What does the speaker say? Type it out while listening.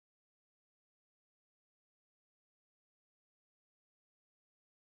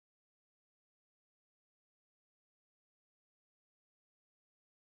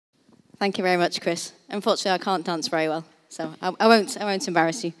Thank you very much, Chris. Unfortunately, I can't dance very well, so I won't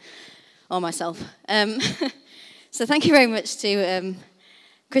embarrass you or myself. So thank you very much to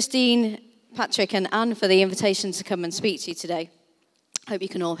Christine, Patrick, and Anne for the invitation to come and speak to you today. Hope you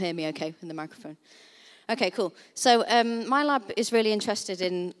can all hear me okay in the microphone. Okay, cool. So my lab is really interested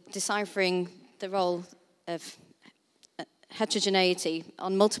in deciphering the role of heterogeneity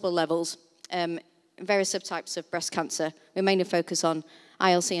on multiple levels in various subtypes of breast cancer. We mainly focus on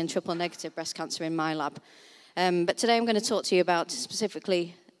ILC and triple-negative breast cancer in my lab. But today I'm going to talk to you about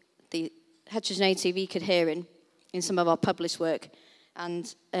specifically the heterogeneity of E-cadherin in some of our published work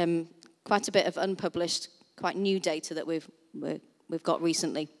and quite a bit of unpublished, quite new data that we've got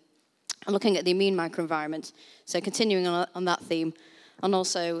recently. I'm looking at the immune microenvironment, so continuing on that theme. And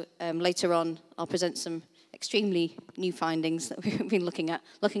also later on, I'll present some extremely new findings that we've been looking at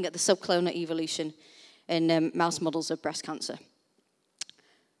the subclonal evolution in mouse models of breast cancer.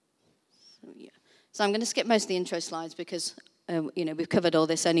 So I'm going to skip most of the intro slides because we've covered all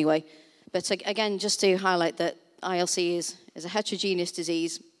this anyway. But again, just to highlight that ILC is a heterogeneous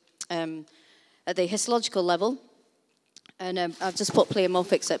disease at the histological level. And I've just put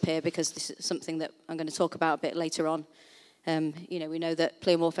pleomorphics up here because this is something that I'm going to talk about a bit later on. We know that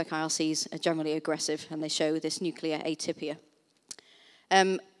pleomorphic ILCs are generally aggressive and they show this nuclear atypia.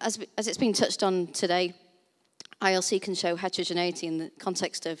 As it's been touched on today, ILC can show heterogeneity in the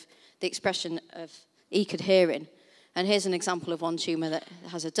context of the expression of E-cadherin. And here's an example of one tumour that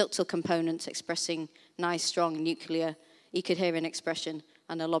has a ductal component expressing nice, strong nuclear E-cadherin expression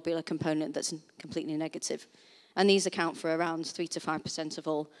and a lobular component that's completely negative. And these account for around 3 to 5% of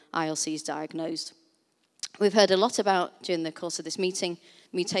all ILCs diagnosed. We've heard a lot about, during the course of this meeting,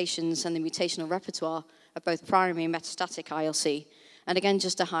 mutations and the mutational repertoire of both primary and metastatic ILC. And again,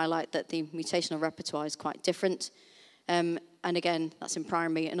 just to highlight that the mutational repertoire is quite different. And again, that's in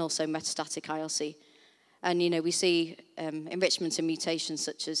primary and also metastatic ILC. And, we see enrichment in mutations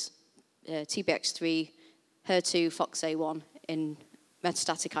such as TBX3, HER2, FOXA1 in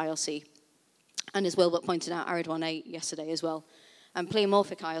metastatic ILC. And as Wilbert pointed out, ARID1A yesterday as well. And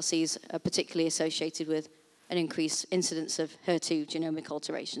pleomorphic ILCs are particularly associated with an increased incidence of HER2 genomic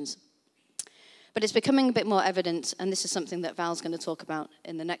alterations. But it's becoming a bit more evident, and this is something that Val's going to talk about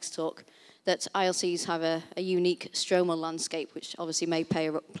in the next talk, that ILCs have a unique stromal landscape, which obviously may play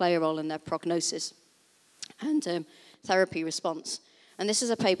a role in their prognosis and therapy response. And this is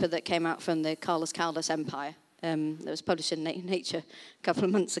a paper that came out from the Carlos Caldas Empire that was published in Nature a couple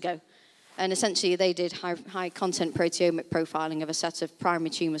of months ago. And essentially, they did high-content proteomic profiling of a set of primary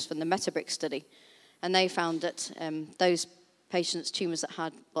tumours from the Metabrick study. And they found that those patients' tumours that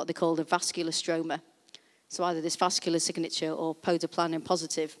had what they called a vascular stroma, so either this vascular signature or podoplanin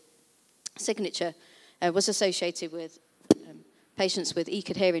positive signature, was associated with patients with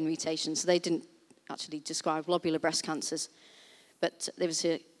E-cadherin mutations. So they didn't actually describe lobular breast cancers, but it was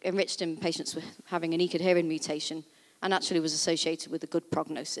enriched in patients with having an E-cadherin mutation and actually was associated with a good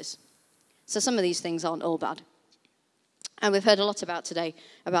prognosis. So some of these things aren't all bad. And we've heard a lot about today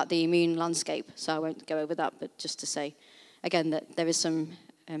about the immune landscape, so I won't go over that, but just to say, again, that there is some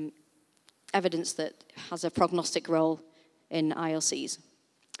evidence that has a prognostic role in ILCs.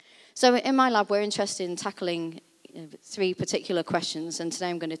 So in my lab, we're interested in tackling 3 particular questions, and today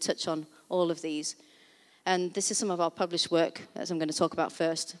I'm going to touch on all of these. And this is some of our published work, as I'm going to talk about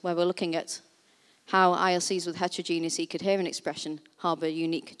first, where we're looking at how ILCs with heterogeneous E-cadherin expression harbour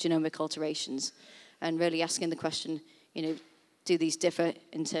unique genomic alterations, and really asking the question, do these differ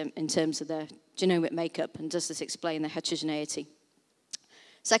in terms of their genomic makeup, and does this explain the heterogeneity?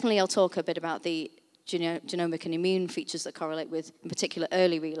 Secondly, I'll talk a bit about the genomic and immune features that correlate with, in particular,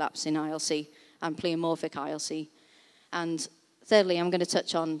 early relapse in ILC and pleomorphic ILC. And thirdly, I'm going to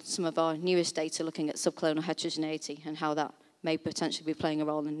touch on some of our newest data looking at subclonal heterogeneity and how that may potentially be playing a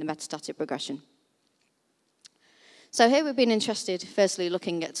role in the metastatic progression. So here we've been interested, firstly,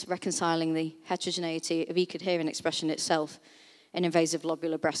 looking at reconciling the heterogeneity of E-cadherin expression itself in invasive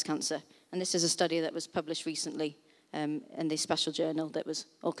lobular breast cancer. And this is a study that was published recently in the special journal that was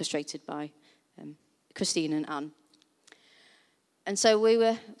orchestrated by Christine and Anne. And so we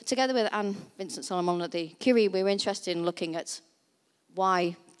were, together with Anne Vincent Solomon at the Curie, we were interested in looking at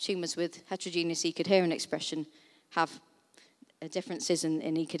why tumours with heterogeneous E-cadherin expression have differences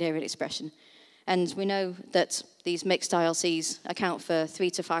in E-cadherin expression. And we know that these mixed ILCs account for 3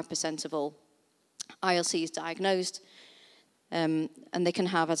 to 5% of all ILCs diagnosed. And they can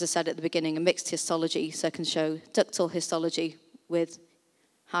have, as I said at the beginning, a mixed histology, so it can show ductal histology with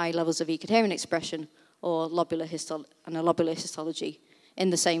high levels of E-cadherin expression or lobular histology in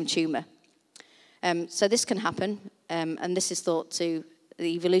the same tumour. So this can happen, and this is thought to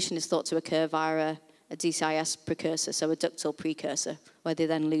the evolution is thought to occur via a DCIS precursor, so a ductal precursor, where they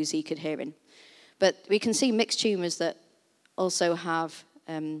then lose E-cadherin. But we can see mixed tumours that also have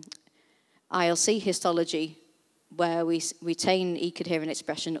ILC histology, where we retain E-cadherin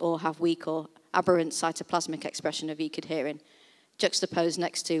expression or have weak or aberrant cytoplasmic expression of E-cadherin, juxtaposed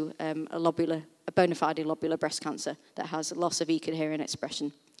next to a bona fide lobular breast cancer that has loss of E-cadherin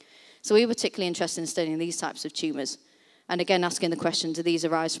expression. So we were particularly interested in studying these types of tumours, and again asking the question, do these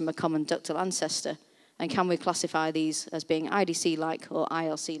arise from a common ductal ancestor, and can we classify these as being IDC-like or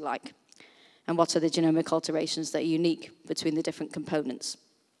ILC-like? And what are the genomic alterations that are unique between the different components?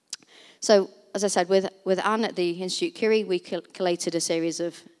 So, as I said, with Anne at the Institute Curie, we collated a series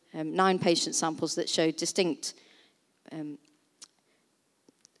of 9 patient samples that showed distinct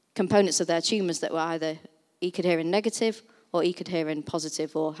components of their tumours that were either E-cadherin negative or E-cadherin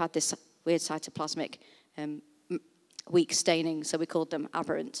positive, or had this weird cytoplasmic weak staining, so we called them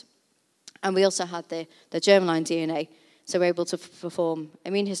aberrant. And we also had the germline DNA, so we're able to perform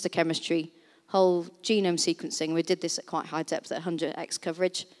immunohistochemistry, whole genome sequencing. We did this at quite high depth at 100x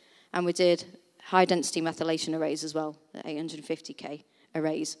coverage, and we did high-density methylation arrays as well, at 850K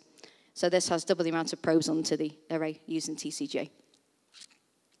arrays. So this has double the amount of probes onto the array using TCGA.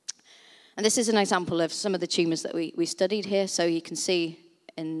 And this is an example of some of the tumours that we studied here. So you can see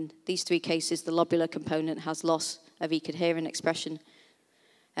in these 3 cases, the lobular component has loss of E-cadherin expression.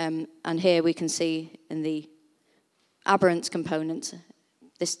 And here we can see in the aberrant component,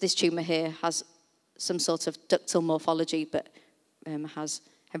 this tumour here has some sort of ductal morphology, but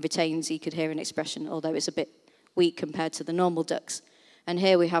retains E-cadherin expression, although it's a bit weak compared to the normal ducts. And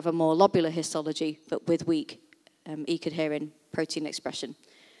here we have a more lobular histology, but with weak E-cadherin protein expression.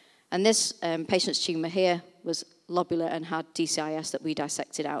 And this patient's tumour here was lobular and had DCIS that we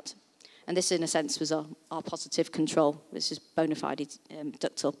dissected out. And this, in a sense, was our positive control. This is bona fide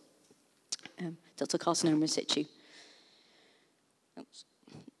ductal carcinoma in situ. Oops.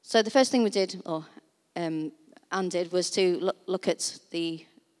 So the first thing we did, or Anne did, was to look at the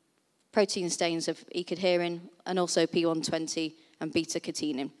protein stains of E-cadherin and also P120 and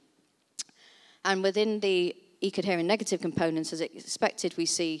beta-catenin. And within the E-cadherin negative components, as expected, we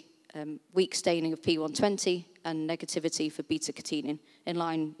see weak staining of P120 and negativity for beta-catenin, in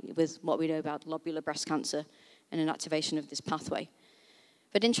line with what we know about lobular breast cancer and an activation of this pathway.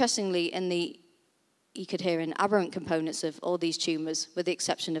 But interestingly, in the E-cadherin aberrant components of all these tumours, with the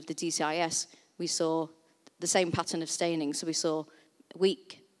exception of the DCIS, we saw the same pattern of staining. So we saw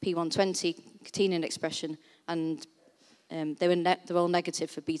weak P120 catenin expression, and they were all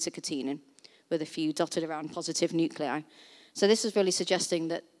negative for beta-catenin, with a few dotted around positive nuclei. So this is really suggesting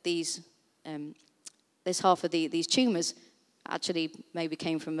that this half of these tumours actually maybe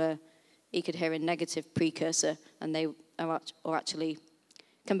came from a E-cadherin negative precursor, and they are actually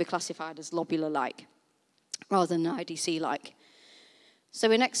can be classified as lobular-like rather than IDC-like. So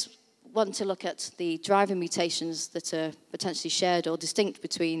we next want to look at the driver mutations that are potentially shared or distinct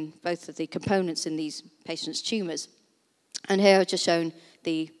between both of the components in these patients' tumours. And here I've just shown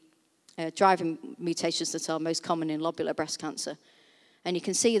the driving mutations that are most common in lobular breast cancer. And you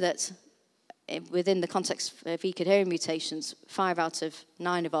can see that within the context of E-cadherin mutations, 5 out of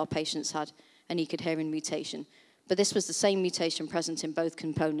 9 of our patients had an E-cadherin mutation. But this was the same mutation present in both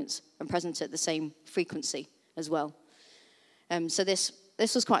components and present at the same frequency as well. So this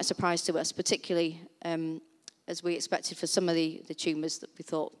was quite a surprise to us, particularly as we expected for some of the tumours that we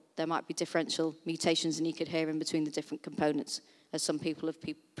thought there might be differential mutations in E-cadherin between the different components, as some people have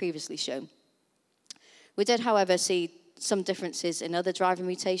previously shown. We did, however, see some differences in other driver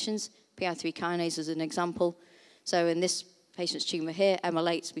mutations. PI3 kinase is an example. So in this patient's tumour here,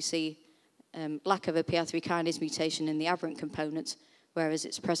 ML8, we see lack of a PI3 kinase mutation in the aberrant component, whereas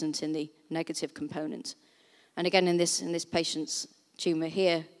it's present in the negative component. And again, in this patient's tumour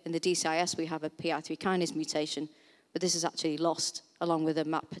here, in the DCIS, we have a PI3 kinase mutation, but this is actually lost along with a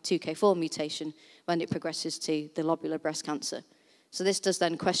MAP2K4 mutation when it progresses to the lobular breast cancer. So this does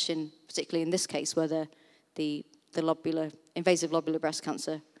then question, particularly in this case, whether the invasive lobular breast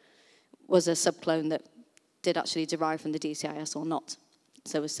cancer was a subclone that did actually derive from the DCIS or not.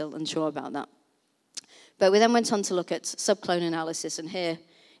 So we're still unsure about that. But we then went on to look at subclone analysis, and here,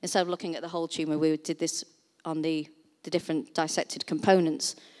 instead of looking at the whole tumour, we did this on the different dissected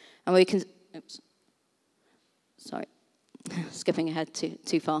components. And we can, oops, sorry, skipping ahead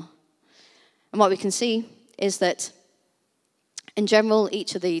too far. And what we can see is that, in general,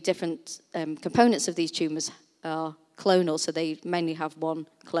 each of the different components of these tumours are clonal, so they mainly have one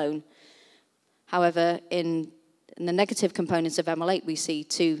clone. However, in in the negative components of ML8, we see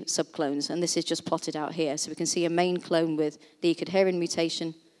 2 subclones, and this is just plotted out here. So we can see a main clone with the E-cadherin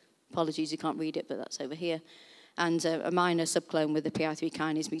mutation. Apologies, you can't read it, but that's over here. And a minor subclone with the PI3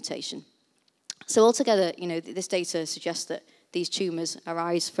 kinase mutation. So altogether, this data suggests that these tumours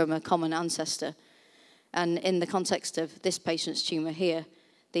arise from a common ancestor. And in the context of this patient's tumour here,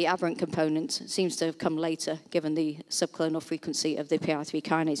 the aberrant component seems to have come later, given the subclonal frequency of the PI3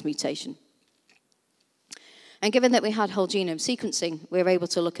 kinase mutation. And given that we had whole genome sequencing, we were able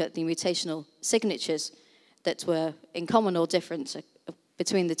to look at the mutational signatures that were in common or different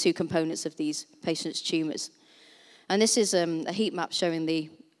between the 2 components of these patients' tumours. And this is a heat map showing the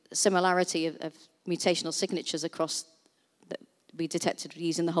similarity of mutational signatures across that we detected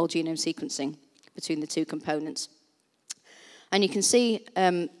using the whole genome sequencing between the 2 components. And you can see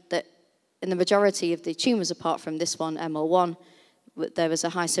that in the majority of the tumours, apart from this one, ML1, there was a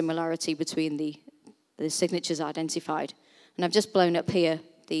high similarity between the signatures identified. And I've just blown up here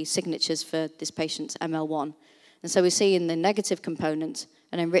the signatures for this patient's ML1. And so we see in the negative component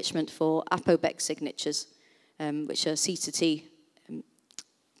an enrichment for ApoBec signatures, which are C to T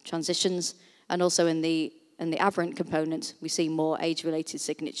transitions. And also in the aberrant component, we see more age-related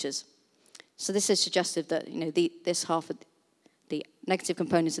signatures. So this is suggestive that this half of the negative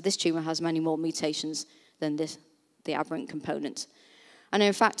components of this tumour has many more mutations than the aberrant component. And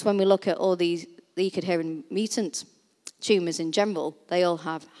in fact, when we look at all the E-cadherin mutant tumours in general, they all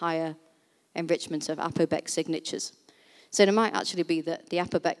have higher enrichment of ApoBec signatures. So it might actually be that the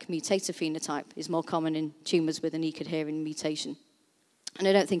ApoBec mutator phenotype is more common in tumours with an E-cadherin mutation. And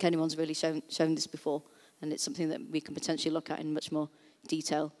I don't think anyone's really shown this before, and it's something that we can potentially look at in much more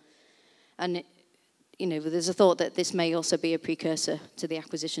detail. And there's a thought that this may also be a precursor to the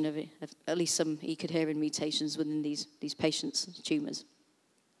acquisition of at least some E-cadherin mutations within these patients' tumours.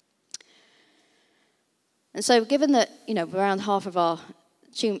 And so given that, around half of our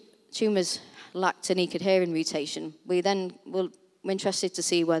tumours lacked an E-cadherin mutation, we're interested to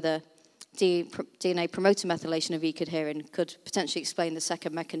see whether DNA promoter methylation of E-cadherin could potentially explain the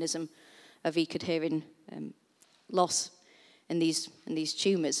second mechanism of E-cadherin loss in these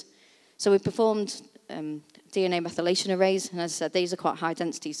tumours. So we performed DNA methylation arrays, and as I said, these are quite high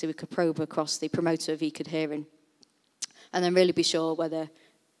density, so we could probe across the promoter of E-cadherin and then really be sure whether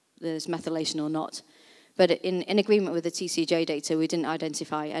there's methylation or not. But in agreement with the TCJ data, we didn't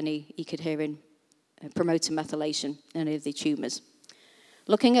identify any E-cadherin promoter methylation in any of the tumours.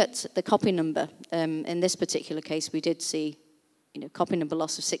 Looking at the copy number, in this particular case, we did see copy number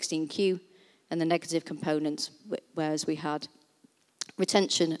loss of 16q and the negative component, whereas we had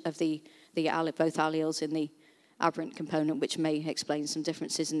retention of both alleles in the aberrant component, which may explain some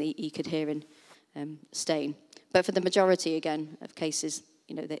differences in the E-cadherin stain. But for the majority, again, of cases,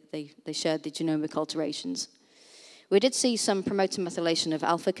 they shared the genomic alterations. We did see some promoter methylation of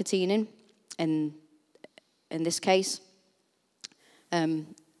alpha-catenin in this case,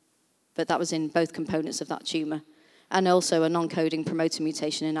 but that was in both components of that tumour, and also a non-coding promoter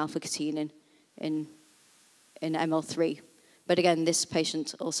mutation in alpha-catenin in ML3. But again, this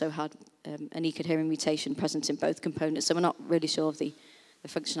patient also had an E-cadherin mutation present in both components, so we're not really sure of the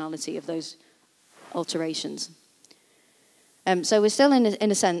functionality of those alterations. So we're still,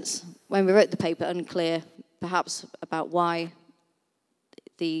 in a sense, when we wrote the paper, unclear perhaps about why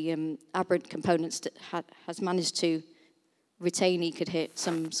the aberrant components has managed to retain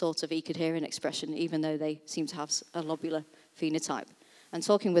some sort of E-cadherin expression, even though they seem to have a lobular phenotype. And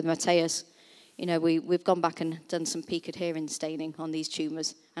talking with Matthias, we've gone back and done some p-cadherin staining on these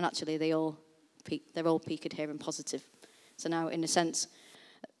tumours, and actually they're all p-cadherin positive. So now, in a sense,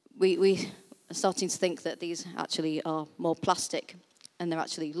 we are starting to think that these actually are more plastic, and they're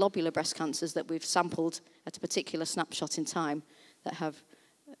actually lobular breast cancers that we've sampled at a particular snapshot in time that have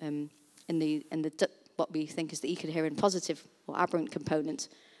what we think is the E-cadherin positive or aberrant component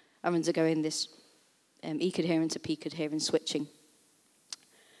are undergoing this E-cadherin to p-cadherin switching.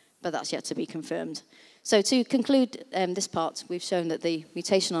 But that's yet to be confirmed. So to conclude this part, we've shown that the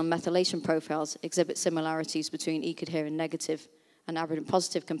mutational and methylation profiles exhibit similarities between E-cadherin negative and aberrant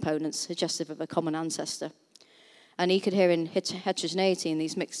positive components suggestive of a common ancestor. And E-cadherin heterogeneity in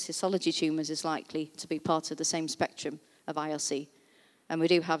these mixed histology tumours is likely to be part of the same spectrum of ILC. And we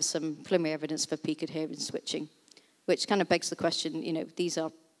do have some preliminary evidence for p-cadherin switching, which kind of begs the question, these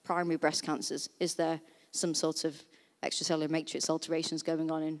are primary breast cancers. Is there some sort of extracellular matrix alterations going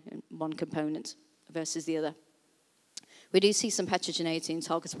on in one component versus the other? We do see some heterogeneity in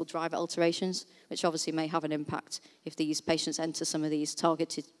targetable driver alterations, which obviously may have an impact if these patients enter some of these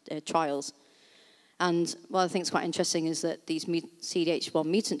targeted trials. And what I think is quite interesting is that these CDH1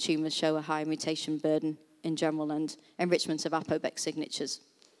 mutant tumours show a higher mutation burden in general and enrichment of ApoBec signatures.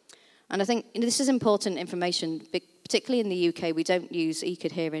 And I think this is important information, particularly in the UK. We don't use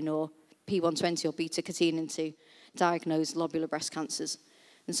E-cadherin or P120 or beta-catenin to diagnose lobular breast cancers.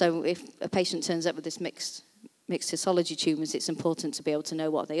 And so if a patient turns up with this mixed histology tumours, it's important to be able to know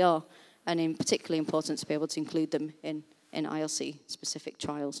what they are, and particularly important to be able to include them in ILC-specific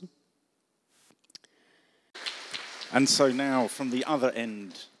trials. And so now, from the other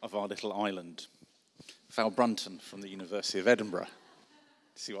end of our little island, Val Brunton from the University of Edinburgh.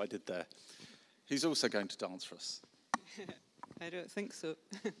 See what I did there? Who's also going to dance for us? I don't think so.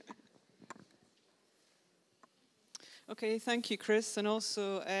 Okay, thank you, Chris, and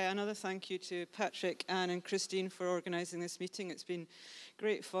also another thank you to Patrick, Anne and Christine for organising this meeting. It's been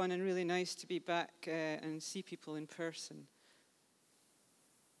great fun and really nice to be back and see people in person.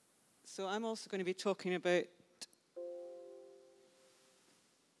 So I'm also going to be talking about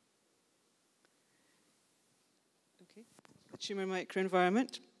the tumour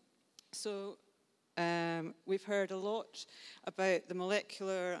microenvironment. So we've heard a lot about the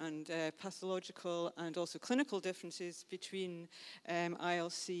molecular and pathological and also clinical differences between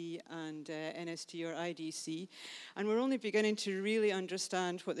ILC and NST or IDC. And we're only beginning to really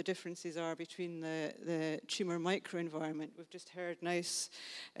understand what the differences are between the tumour microenvironment. We've just heard a nice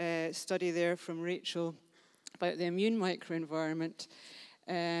study there from Rachel about the immune microenvironment.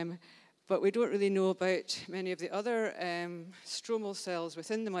 But we don't really know about many of the other stromal cells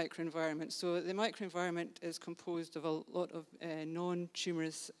within the microenvironment. So the microenvironment is composed of a lot of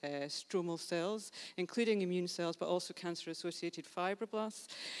non-tumorous stromal cells, including immune cells, but also cancer-associated fibroblasts.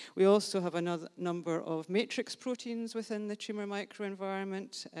 We also have another number of matrix proteins within the tumor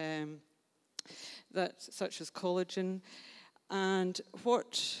microenvironment, such as collagen. And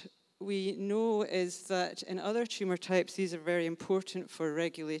what we know is that in other tumour types, these are very important for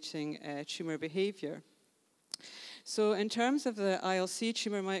regulating tumour behaviour. So in terms of the ILC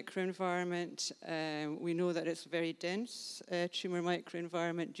tumour microenvironment, we know that it's a very dense tumour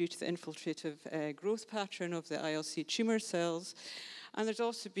microenvironment due to the infiltrative growth pattern of the ILC tumour cells. And there's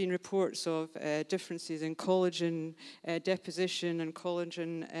also been reports of differences in collagen deposition and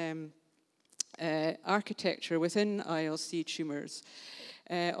collagen architecture within ILC tumours.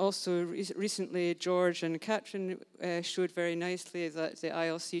 Also, recently, George and Katrin showed very nicely that the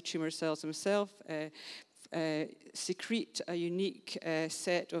ILC tumour cells themselves secrete a unique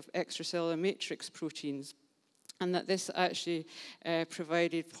set of extracellular matrix proteins, and that this actually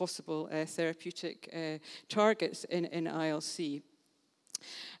provided possible therapeutic targets in ILC.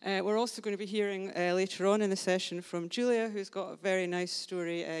 We're also going to be hearing later on in the session from Julia, who's got a very nice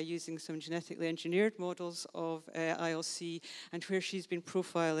story using some genetically engineered models of ILC and where she's been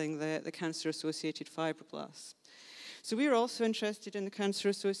profiling the cancer-associated fibroblasts. So we're also interested in the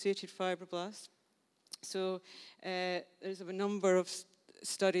cancer-associated fibroblasts. So there's a number of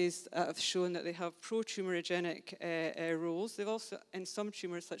studies that have shown that they have pro-tumorigenic roles. They've also, in some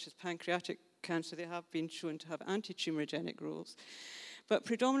tumors such as pancreatic cancer, they have been shown to have anti-tumorigenic roles. But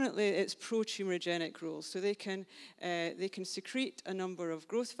predominantly, it's pro-tumorigenic roles. So they can secrete a number of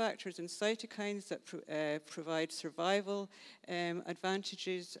growth factors and cytokines that provide survival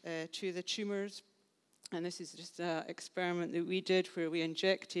advantages to the tumors. And this is just an experiment that we did where we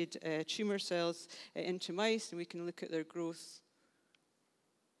injected tumor cells into mice, and we can look at their growth.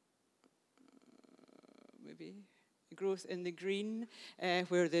 Maybe growth in the green,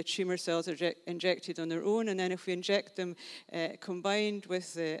 where the tumour cells are injected on their own, and then if we inject them combined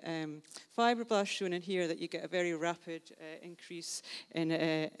with the fibroblasts shown in here, that you get a very rapid increase in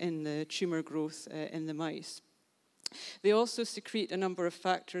the tumour growth in the mice. They also secrete a number of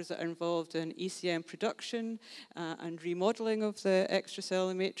factors that are involved in ECM production and remodeling of the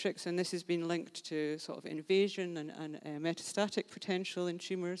extracellular matrix, and this has been linked to sort of invasion and metastatic potential in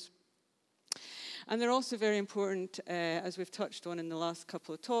tumours. And they're also very important, as we've touched on in the last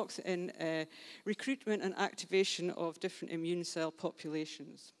couple of talks, in recruitment and activation of different immune cell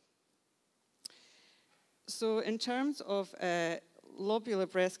populations. So in terms of lobular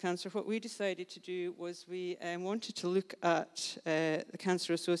breast cancer, what we decided to do was we wanted to look at the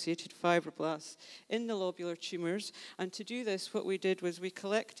cancer-associated fibroblasts in the lobular tumours. And to do this, what we did was we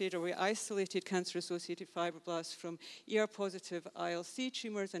collected or we isolated cancer-associated fibroblasts from ER-positive ILC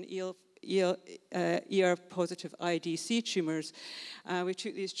tumours and ER-positive IDC tumours. We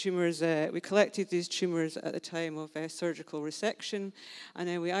took these tumours, we collected these tumours at the time of surgical resection, and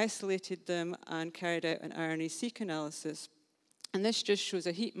then we isolated them and carried out an RNA-seq analysis. And this just shows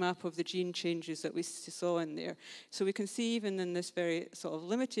a heat map of the gene changes that we saw in there. So we can see even in this very sort of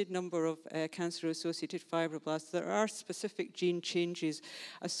limited number of cancer-associated fibroblasts, there are specific gene changes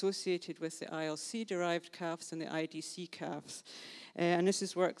associated with the ILC-derived CAFs and the IDC CAFs. And this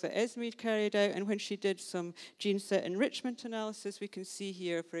is work that Esme carried out, and when she did some gene set enrichment analysis, we can see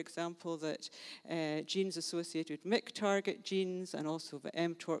here, for example, that genes associated with MYC target genes and also the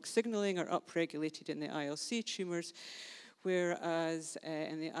mTORC signaling are upregulated in the ILC tumors, whereas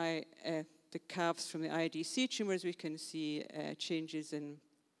in the CAFs from the IDC tumors, we can see changes in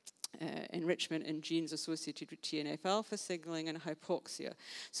enrichment in genes associated with TNF-alpha signaling and hypoxia.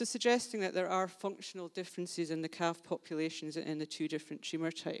 So suggesting that there are functional differences in the CAF populations in the two different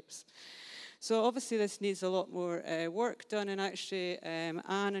tumor types. So obviously this needs a lot more work done, and actually Anne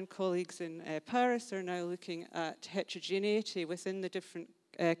and colleagues in Paris are now looking at heterogeneity within the different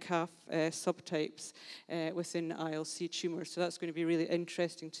CAF subtypes within ILC tumors. So that's going to be really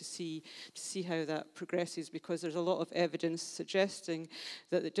interesting to see how that progresses, because there's a lot of evidence suggesting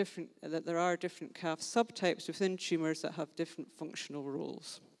that there are different CAF subtypes within tumors that have different functional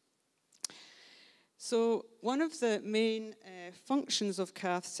roles. So one of the main functions of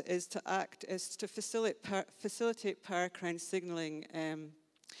CAFs is to facilitate paracrine signaling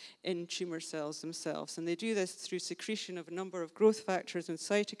in tumor cells themselves. And they do this through secretion of a number of growth factors and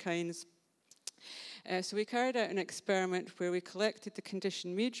cytokines. So we carried out an experiment where we collected the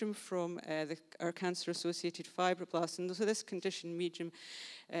conditioned medium from our cancer-associated fibroblasts. And so this conditioned medium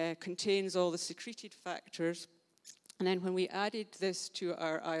contains all the secreted factors. And then when we added this to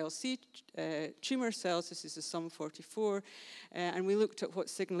our ILC tumor cells, this is the SUM44, and we looked at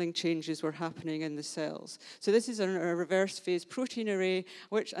what signaling changes were happening in the cells. So this is a reverse phase protein array,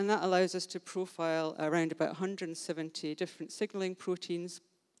 and that allows us to profile around about 170 different signaling proteins.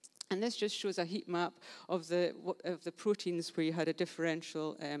 And this just shows a heat map of the proteins where you had a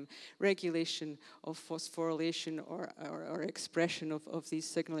differential regulation of phosphorylation or expression of these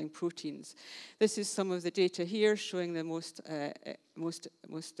signaling proteins. This is some of the data here showing the most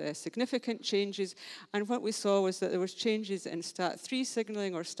significant changes. And what we saw was that there was changes in STAT3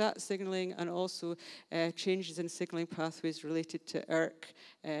 signaling or STAT signaling, and also changes in signaling pathways related to ERK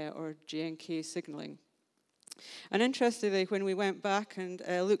or JNK signaling. And interestingly, when we went back and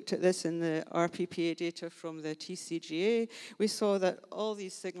looked at this in the RPPA data from the TCGA, we saw that all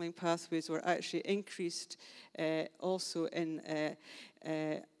these signaling pathways were actually increased also in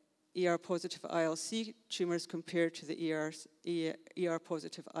ER-positive ILC tumors compared to the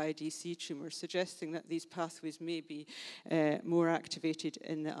ER-positive IDC tumors, suggesting that these pathways may be more activated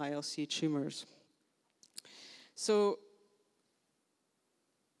in the ILC tumors. So,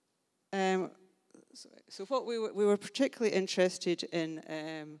 So what we were particularly interested in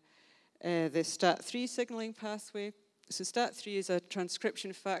the STAT3 signaling pathway. So STAT3 is a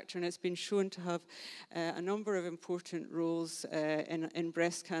transcription factor, and it's been shown to have a number of important roles in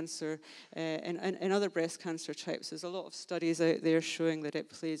breast cancer and other breast cancer types. There's a lot of studies out there showing that it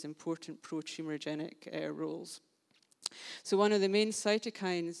plays important pro-tumorigenic roles. So one of the main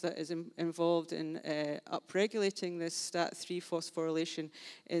cytokines that is involved in upregulating this STAT3 phosphorylation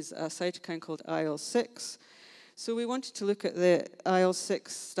is a cytokine called IL-6. So we wanted to look at the IL-6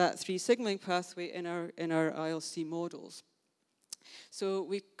 STAT3 signaling pathway in our ILC models. So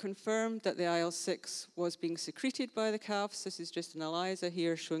we confirmed that the IL-6 was being secreted by the CAFs. This is just an ELISA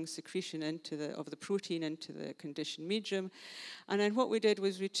here showing secretion of the protein into the conditioned medium. And then what we did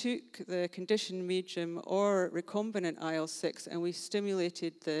was we took the conditioned medium or recombinant IL-6 and we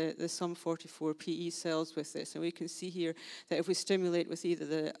stimulated the SUM44 PE cells with this. And we can see here that if we stimulate with either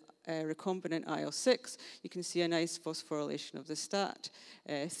the recombinant IL-6, you can see a nice phosphorylation of the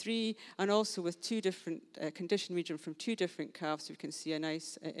STAT3, and also with two different conditioned medium from two different CAFs, you can see a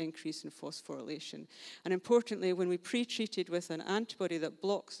nice increase in phosphorylation. And importantly, when we pre-treated with an antibody that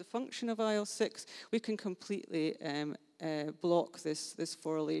blocks the function of IL-6, we can completely block this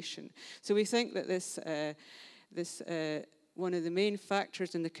phosphorylation. So we think that this one of the main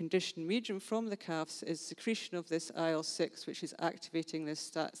factors in the conditioned medium from the CAFs is secretion of this IL-6, which is activating this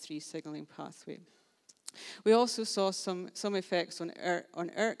STAT3 signaling pathway. We also saw some effects on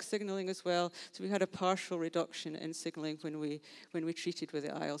ERK signaling as well, so we had a partial reduction in signaling when we treated with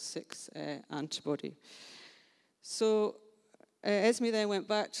the IL-6 antibody. So Esme then went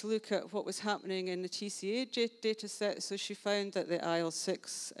back to look at what was happening in the TCA data set. So she found that the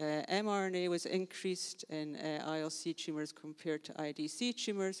IL-6 mRNA was increased in ILC tumours compared to IDC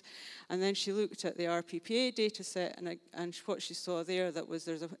tumours. And then she looked at the RPPA data set, and what she saw there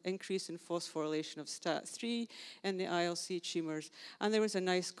there's an increase in phosphorylation of STAT3 in the ILC tumours. And there was a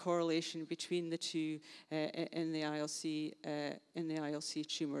nice correlation between the two in the ILC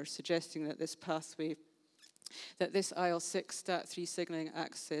tumours, suggesting that this pathway, that this IL-6 STAT3 signaling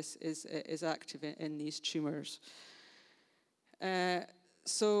axis is active in these tumours.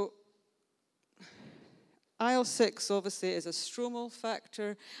 So IL-6 obviously is a stromal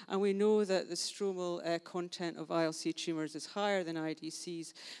factor, and we know that the stromal content of ILC tumours is higher than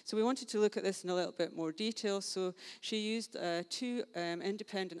IDCs. So we wanted to look at this in a little bit more detail. So she used two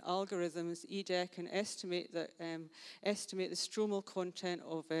independent algorithms, EDEC, and estimate the stromal content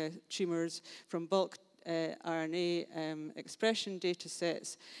of tumours from bulk RNA expression data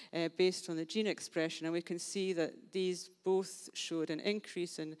sets based on the gene expression, and we can see that these both showed an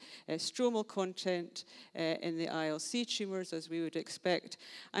increase in stromal content in the ILC tumours, as we would expect.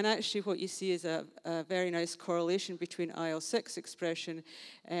 And actually what you see is a very nice correlation between IL-6 expression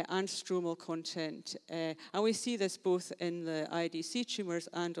and stromal content. And we see this both in the IDC tumours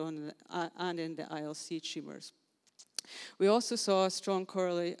and in the ILC tumours. We also saw a strong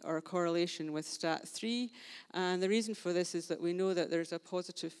correlation with STAT3, and the reason for this is that we know that there's a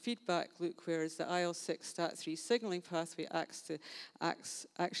positive feedback loop, whereas the IL-6 STAT3 signaling pathway actually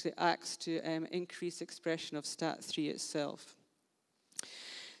acts to increase expression of STAT3 itself.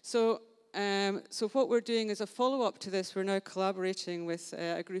 So what we're doing is a follow-up to this. We're now collaborating with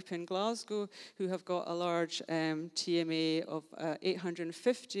a group in Glasgow who have got a large TMA of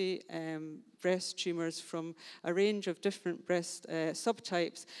 850 breast tumours from a range of different breast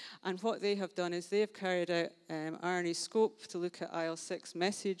subtypes. And what they have done is they have carried out RNA-scope to look at IL-6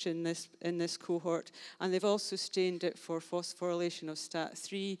 message in this cohort, and they've also stained it for phosphorylation of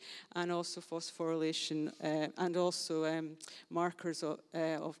STAT3 and also phosphorylation and also markers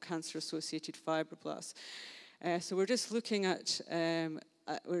of cancer-associated fibroblasts. So we're just looking at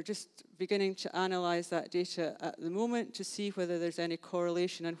we're just beginning to analyse that data at the moment to see whether there's any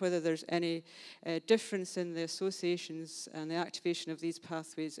correlation and whether there's any difference in the associations and the activation of these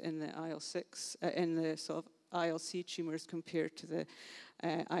pathways in the IL-6, in the sort of ILC tumours compared to the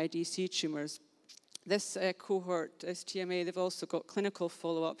IDC tumours. This cohort, this TMA, they've also got clinical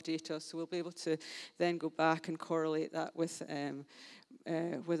follow-up data, so we'll be able to then go back and correlate that with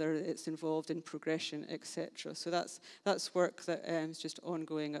whether it's involved in progression, etc. So that's work that is just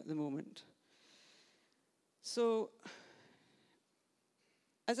ongoing at the moment. So,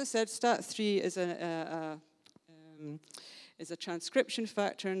 as I said, STAT3 is a transcription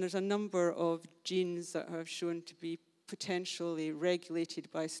factor, and there's a number of genes that have shown to be potentially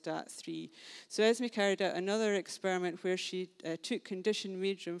regulated by STAT3. So Esme carried out another experiment where she took conditioned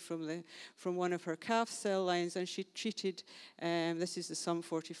medium from one of her calf cell lines, and she treated, this is the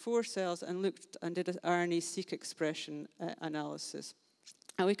SUM44 cells, and looked and did an RNA-seq expression analysis.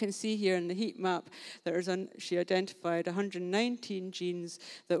 And we can see here in the heat map that she identified 119 genes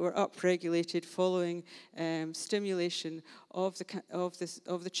that were upregulated following stimulation of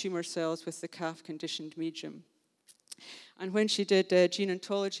the tumour cells with the calf conditioned medium. And when she did gene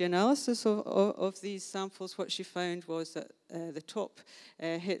ontology analysis of these samples, what she found was that the top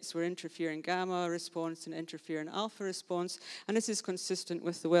hits were interferon gamma response and interferon alpha response, and this is consistent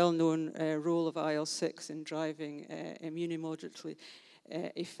with the well-known role of IL-6 in driving immunomodulatory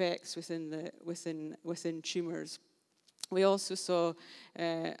effects within tumours. We also saw,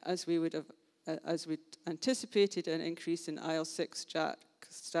 as we'd anticipated, an increase in IL-6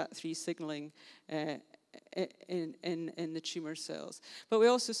 STAT3 signaling in the tumour cells. But we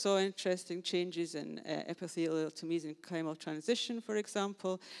also saw interesting changes in epithelial to mesenchymal transition, for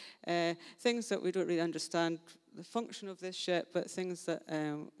example, things that we don't really understand the function of this yet, but things that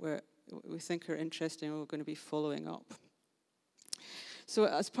we think are interesting and we're going to be following up. So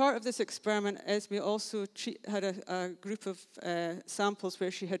as part of this experiment, Esme also had a group of samples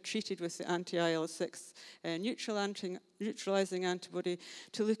where she had treated with the anti-IL-6 neutralizing antibody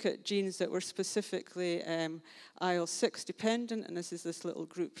to look at genes that were specifically IL-6 dependent, and this is this little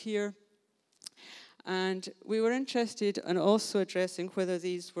group here. And we were interested in also addressing whether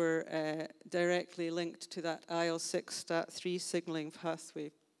these were directly linked to that IL-6 STAT3 signaling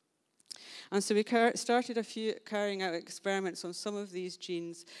pathway. And so we started carrying out experiments on some of these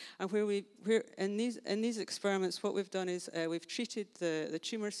genes, and in these experiments, what we've done is we've treated the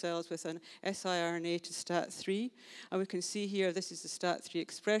tumor cells with an siRNA to STAT3, and we can see here this is the STAT3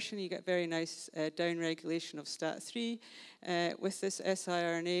 expression. You get very nice downregulation of STAT3 with this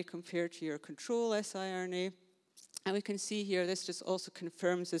siRNA compared to your control siRNA, and we can see here this just also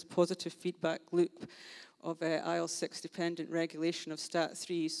confirms this positive feedback loop of IL-6 dependent regulation of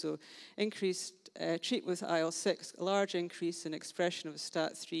STAT3. So treat with IL-6, a large increase in expression of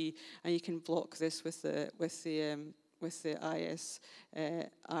STAT3, and you can block this with the IS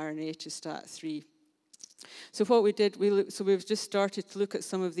RNA to STAT3. So what we did, we've just started to look at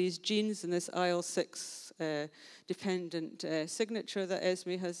some of these genes in this IL-6 dependent signature that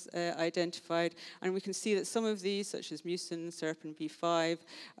Esme has identified, and we can see that some of these, such as mucin, serpin B5,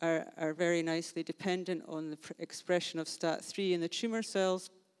 are very nicely dependent on the expression of STAT3 in the tumor cells.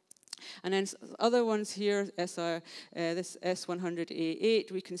 And then other ones here, this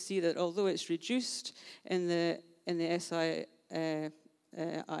S100A8, we can see that although it's reduced in the SI STAT3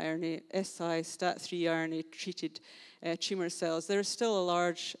 RNA treated tumor cells, there is still a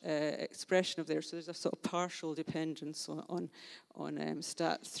large expression of there, so there's a sort of partial dependence on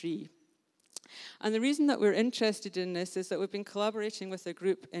STAT3. And the reason that we're interested in this is that we've been collaborating with a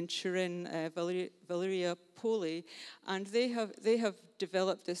group in Turin, Valeria Poli, and they have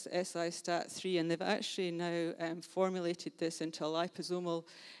developed this SI-STAT3, and they've actually now formulated this into a liposomal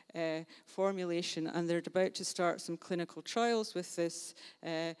formulation, and they're about to start some clinical trials with this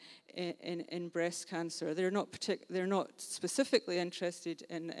in breast cancer. They're not specifically interested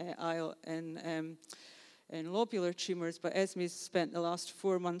in lobular tumours, but Esme's spent the last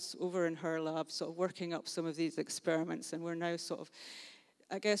 4 months over in her lab sort of working up some of these experiments, and we're now sort of,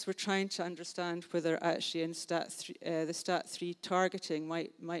 I guess we're trying to understand whether actually in STAT3, the STAT3 targeting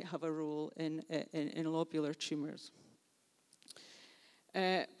might have a role in lobular tumours.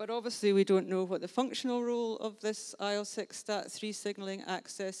 But obviously we don't know what the functional role of this IL-6 STAT3 signaling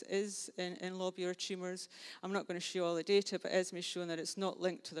axis is in lobular tumours. I'm not going to show all the data, but Esme's shown that it's not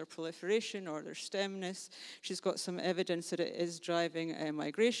linked to their proliferation or their stemness. She's got some evidence that it is driving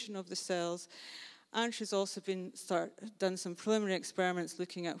migration of the cells. And she's also done some preliminary experiments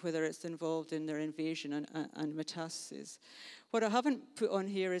looking at whether it's involved in their invasion and metastases. What I haven't put on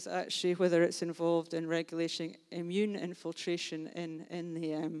here is actually whether it's involved in regulating immune infiltration in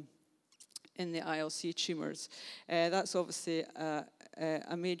the ILC tumours. That's obviously a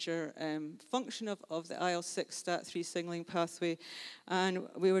major function of the IL-6 STAT3 signaling pathway. And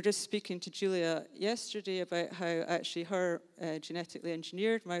we were just speaking to Julia yesterday about how actually her genetically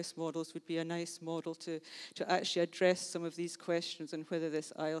engineered mouse models would be a nice model to actually address some of these questions and whether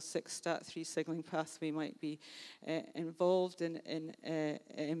this IL-6 STAT3 signaling pathway might be involved in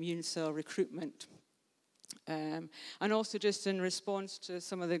immune cell recruitment. And also just in response to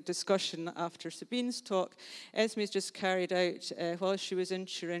some of the discussion after Sabine's talk, Esme's just carried out, while she was in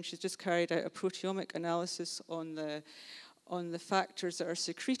Turin, she's just carried out a proteomic analysis on the factors that are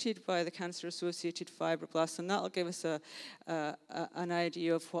secreted by the cancer-associated fibroblasts, and that'll give us an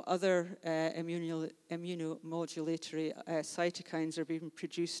idea of what other immunomodulatory cytokines are being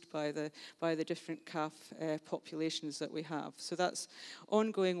produced by the different CAF populations that we have. So that's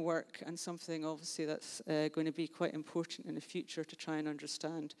ongoing work and something obviously that's going to be quite important in the future to try and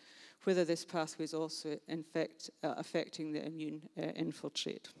understand whether this pathway is also affecting the immune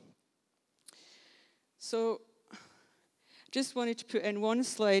infiltrate. So just wanted to put in one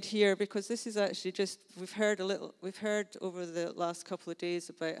slide here because this is actually just, we've heard over the last couple of days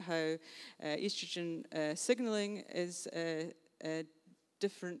about how estrogen signaling is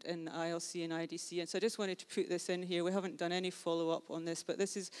different in ILC and IDC, and so I just wanted to put this in here. We haven't done any follow-up on this, but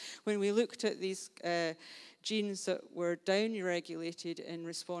this is when we looked at these genes that were down-regulated in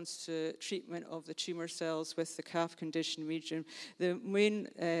response to treatment of the tumour cells with the CAF conditioned medium. The main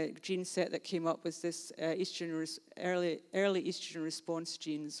gene set that came up was this early estrogen response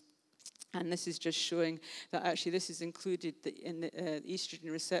genes. And this is just showing that actually this is included in the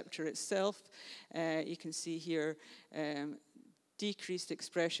estrogen receptor itself. You can see here decreased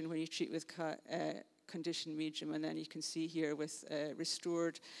expression when you treat with conditioned medium, and then you can see here with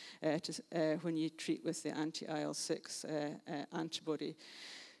restored when you treat with the anti-IL-6 antibody.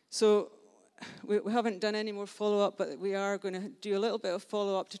 So we haven't done any more follow-up, but we are going to do a little bit of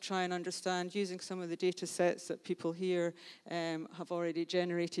follow-up to try and understand, using some of the data sets that people here have already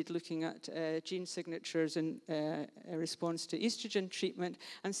generated, looking at gene signatures in response to estrogen treatment,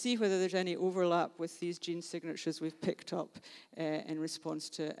 and see whether there's any overlap with these gene signatures we've picked up in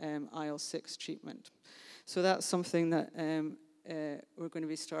response to IL-6 treatment. So that's something that we're going to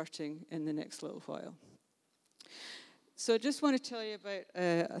be starting in the next little while. So I just want to tell you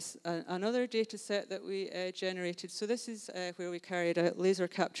about another data set that we generated. So this is where we carried out laser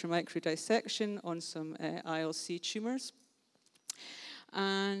capture microdissection on some ILC tumours.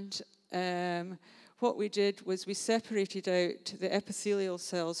 And what we did was we separated out the epithelial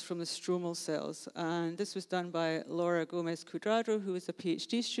cells from the stromal cells. And this was done by Laura Gomez Cuadrado, who was a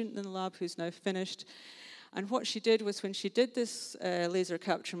PhD student in the lab, who's now finished. And what she did was when she did this laser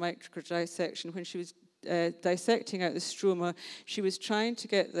capture microdissection, when she was dissecting out the stroma, she was trying to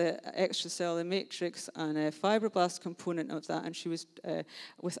get the extracellular matrix and a fibroblast component of that, and she was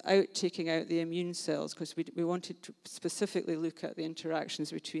without taking out the immune cells, because we wanted to specifically look at the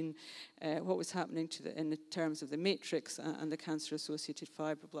interactions between what was happening in the terms of the matrix and the cancer-associated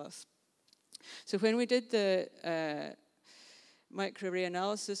fibroblasts. So when we did the microarray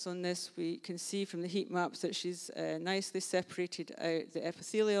analysis on this, we can see from the heat maps that she's nicely separated out the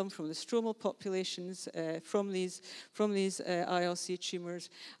epithelium from the stromal populations from these ILC tumours.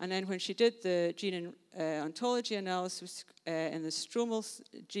 And then when she did the gene ontology analysis in the stromal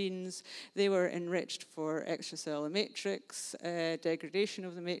genes, they were enriched for extracellular matrix, degradation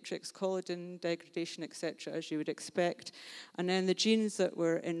of the matrix, collagen degradation, etc., as you would expect. And then the genes that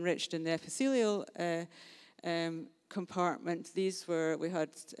were enriched in the epithelial compartment, we had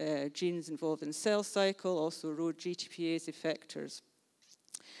genes involved in cell cycle, also Rho GTPase effectors.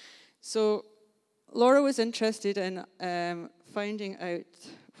 So Laura was interested in finding out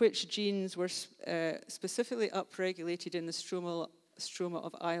which genes were specifically upregulated in the stroma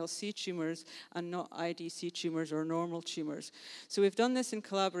of ILC tumours and not IDC tumours or normal tumours. So we've done this in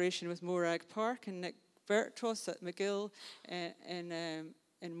collaboration with Morag Park and Nick Bertros at McGill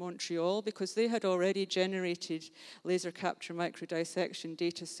in Montreal, because they had already generated laser capture microdissection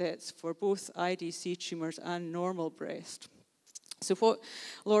data sets for both IDC tumours and normal breast. So what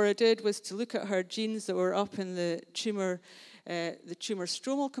Laura did was to look at her genes that were up in the tumor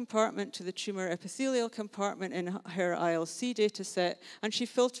stromal compartment to the tumor epithelial compartment in her ILC data set, and she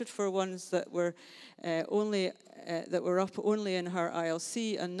filtered for ones that were up only in her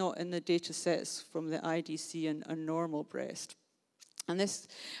ILC and not in the data sets from the IDC and normal breast. And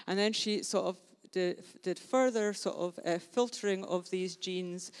then she sort of did further sort of filtering of these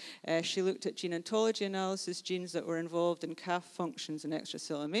genes. She looked at gene ontology analysis, genes that were involved in CAF functions and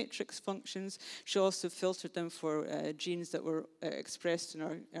extracellular matrix functions. She also filtered them for genes that were expressed in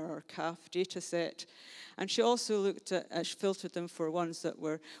our CAF data set. And she also she filtered them for ones that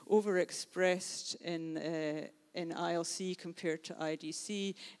were overexpressed in ILC compared to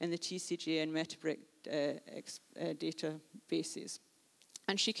IDC in the TCGA and Metabric databases.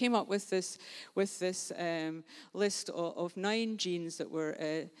 And she came up with this list of 9 genes that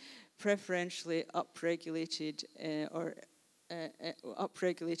were preferentially upregulated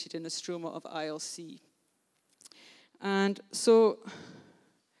upregulated in the stroma of ILC. And so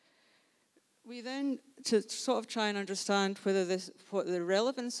we then, to sort of try and understand what the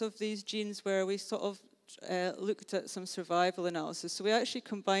relevance of these genes were, we sort of looked at some survival analysis. So we actually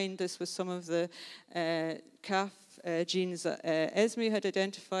combined this with some of the CAF genes that Esme had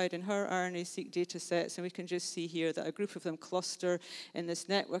identified in her RNA-seq data sets, and we can just see here that a group of them cluster in this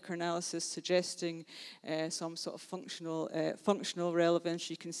network analysis, suggesting some sort of functional relevance.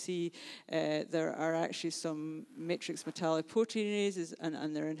 You can see there are actually some matrix metalloproteinases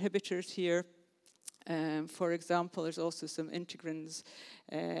and their inhibitors here. For example, there's also some integrins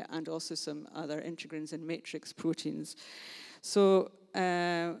and also some other integrins and matrix proteins. So,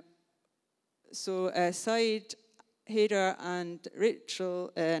 Said, Hader, and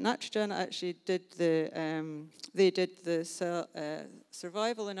Rachel Natrajan actually did the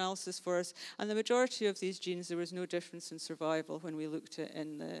survival analysis for us, and the majority of these genes, there was no difference in survival when we looked at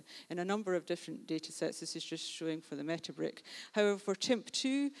in a number of different data sets. This is just showing for the Metabric. However, for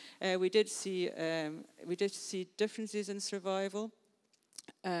TIMP2, we did see differences in survival.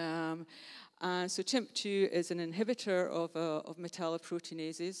 And so TIMP2 is an inhibitor of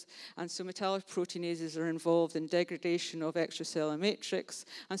metalloproteinases, and so metalloproteinases are involved in degradation of extracellular matrix,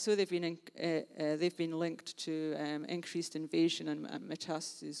 and so they've been linked to increased invasion and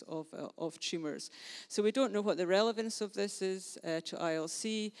metastasis of tumours. So we don't know what the relevance of this is to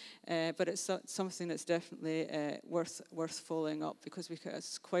ILC, but it's something that's definitely worth following up, because we have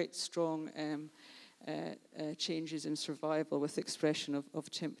quite strong changes in survival with expression of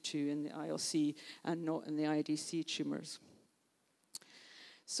TIMP2 in the ILC and not in the IDC tumours.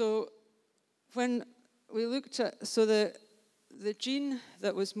 So when we looked at, the gene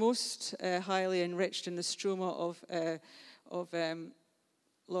that was most highly enriched in the stroma of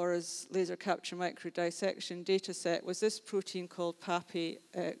Laura's laser capture microdissection data set was this protein called PAPA.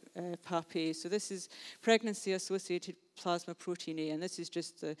 So this is pregnancy-associated plasma protein A, and this is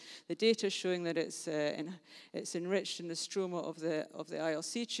just the data showing that it's enriched in the stroma of the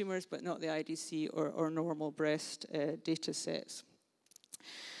ILC tumours, but not the IDC or normal breast data sets.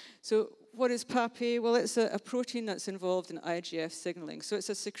 So what is PAPA? Well, it's a protein that's involved in IGF signaling. So it's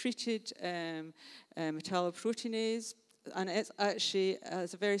a secreted metalloproteinase, and it actually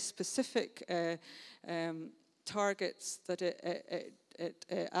has a very specific targets that it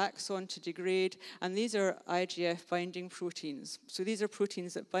acts on to degrade, and these are IGF binding proteins. So these are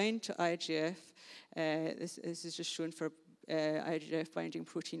proteins that bind to IGF. This is just shown for IGF binding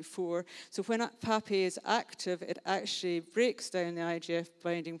protein 4. So when PAPA is active, it actually breaks down the IGF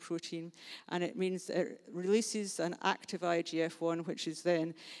binding protein, and it means that it releases an active IGF-1, which is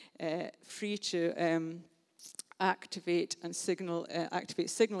then free to activate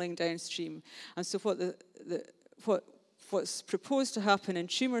signaling downstream. And so what's proposed to happen in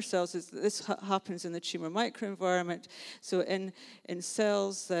tumour cells is that this happens in the tumour microenvironment. So in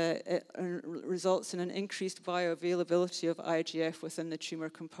cells, it results in an increased bioavailability of IGF within the tumour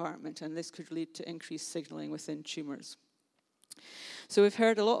compartment, and this could lead to increased signalling within tumours. So we've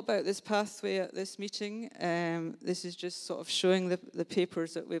heard a lot about this pathway at this meeting. This is just sort of showing the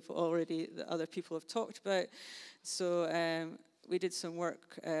papers that that other people have talked about. So we did some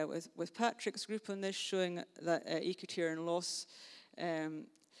work with Patrick's group on this, showing that E-cadherin loss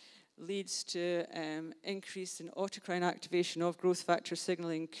leads to increase in autocrine activation of growth factor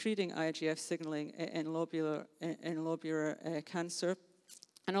signaling, including IGF signaling in lobular cancer.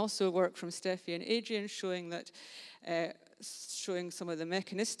 And also work from Steffi and Adrian showing that showing some of the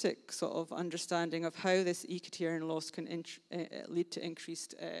mechanistic sort of understanding of how this E-cadherin loss can lead to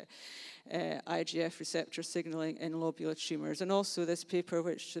increased IGF receptor signaling in lobular tumours. And also this paper,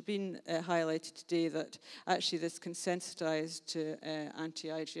 which has been highlighted today, that actually this can sensitize to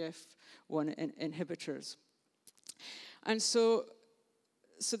anti-IGF-1 inhibitors. And so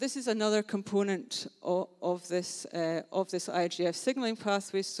this is another component of this IGF signaling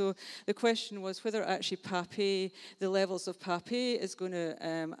pathway. So the question was whether actually PAPA, the levels of PAPA, is going to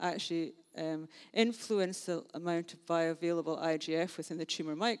actually influence the amount of bioavailable IGF within the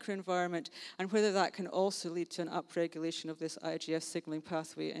tumour microenvironment, and whether that can also lead to an upregulation of this IGF signaling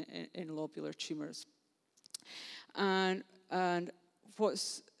pathway in lobular tumours. And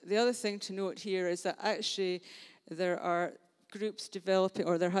what's the other thing to note here is that actually there are groups developing,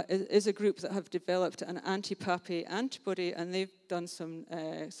 or there is a group that have developed an anti-PAPA antibody, and they've done some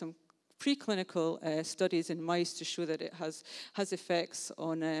preclinical studies in mice to show that it has effects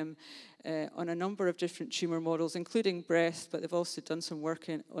on a number of different tumour models, including breast, but they've also done some work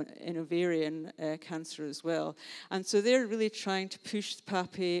in ovarian cancer as well. And so they're really trying to push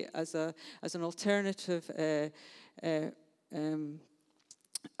PAPA as an alternative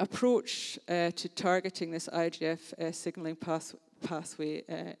approach to targeting this IGF signaling pathway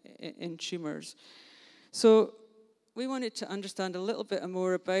in tumours. So we wanted to understand a little bit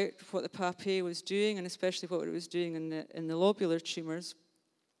more about what the PAPA was doing, and especially what it was doing in the lobular tumours.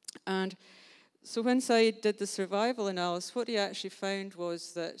 And so when Saeed did the survival analysis, what he actually found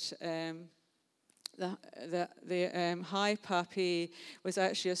was that the high PAPA was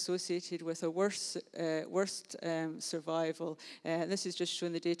actually associated with a worse survival. This is just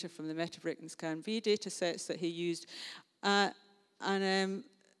showing the data from the Metabrick and ScanV data sets that he used.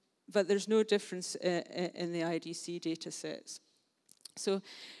 But there's no difference in the IDC data sets. So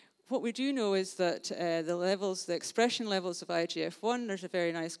what we do know is that the expression levels of IGF-1, there's a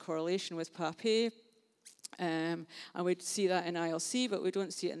very nice correlation with PAPA. And we'd see that in ILC, but we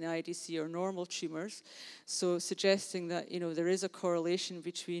don't see it in the IDC or normal tumours. So suggesting that there is a correlation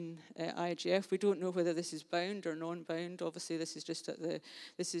between IGF. We don't know whether this is bound or non-bound. Obviously, this is just at the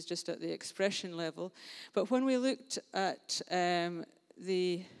expression level. But when we looked at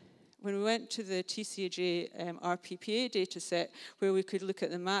when we went to the TCAJ RPPA data set, where we could look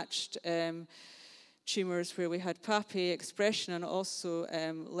at the matched tumours where we had PAPA expression and also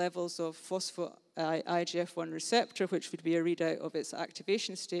levels of IGF-1 receptor, which would be a readout of its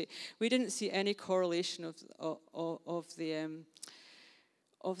activation state, we didn't see any correlation of the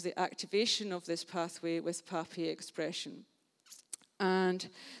activation of this pathway with PAPA expression. And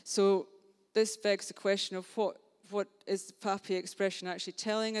so this begs the question of what is the PAPA expression actually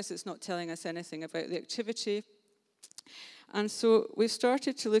telling us? It's not telling us anything about the activity. And so we've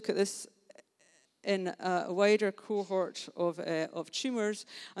started to look at this in a wider cohort of tumours.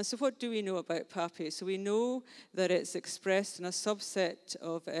 And so what do we know about PAPI? So we know that it's expressed in a subset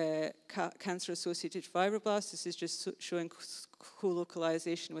of cancer-associated fibroblasts. This is just showing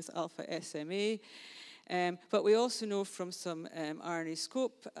co-localization with alpha SMA. But we also know from some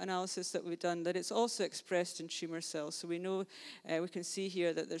RNA-scope analysis that we've done that it's also expressed in tumour cells. So we know, we can see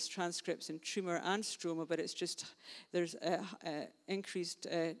here that there's transcripts in tumour and stroma, but it's just, there's increased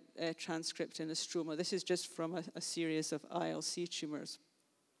transcript in the stroma. This is just from a series of ILC tumours.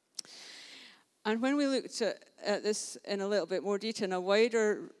 And when we looked at this in a little bit more detail, in a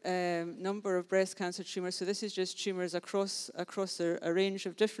wider number of breast cancer tumours, so this is just tumours across a range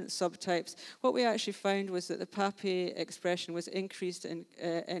of different subtypes, what we actually found was that the PAPI expression was increased in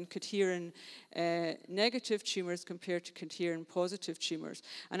cadherin negative tumours compared to cadherin positive tumours.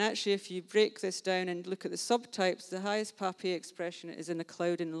 And actually, if you break this down and look at the subtypes, the highest PAPI expression is in the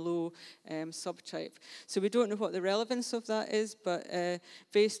Claudin low subtype. So we don't know what the relevance of that is, but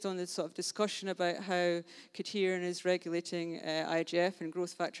based on the sort of discussion about how cadherin is regulating IGF and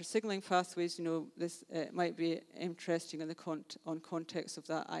growth factor signaling pathways, you know, this might be interesting in the context of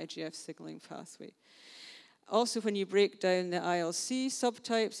that IGF signaling pathway. Also, when you break down the ILC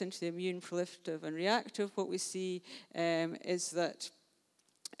subtypes into the immune, proliferative, and reactive, what we see is that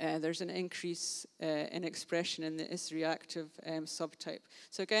there's an increase in expression in this reactive subtype.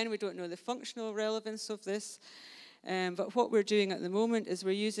 So again, we don't know the functional relevance of this. But what we're doing at the moment is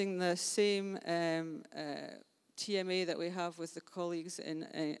we're using the same TMA that we have with the colleagues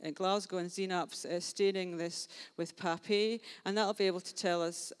in Glasgow and ZNAPs, staining this with PAPI, and that'll be able to tell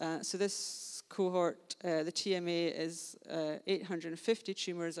us, so this cohort, the TMA is 850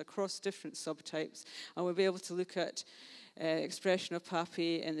 tumours across different subtypes, and we'll be able to look at expression of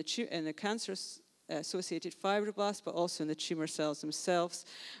PAPI in the cancer-associated fibroblasts, but also in the tumour cells themselves.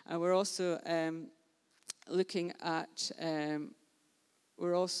 And we're also looking at the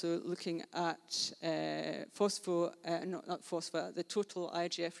total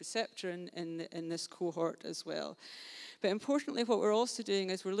IGF receptor in this cohort as well. But importantly, what we're also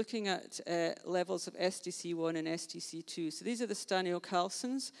doing is we're looking at levels of SDC1 and SDC2. So these are the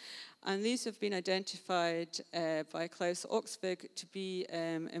staniocalcins, and these have been identified by Klaus Oxvig to be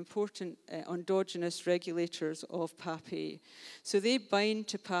important endogenous regulators of PAPI. So they bind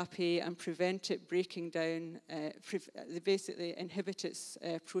to PAPI and prevent it breaking down, they basically inhibit its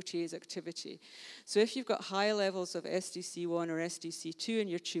protease activity. So if you've got high levels of SDC1 or SDC2 in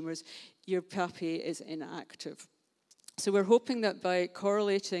your tumours, your PAPI is inactive. So we're hoping that by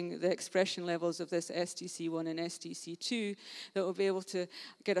correlating the expression levels of this SDC1 and SDC2, that we'll be able to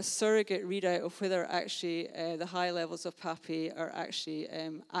get a surrogate readout of whether actually the high levels of PAPI are actually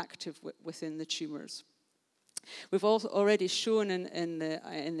active within the tumours. We've also already shown in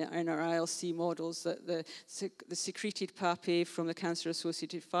our ILC models that the secreted PAPI from the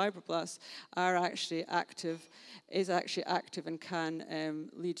cancer-associated fibroblasts are actually active, and can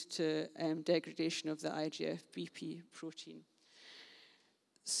lead to degradation of the IGF-BP protein.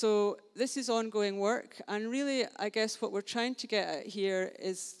 So this is ongoing work, and really, I guess what we're trying to get at here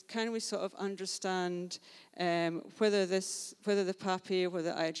is, can we sort of understand whether the PAPI or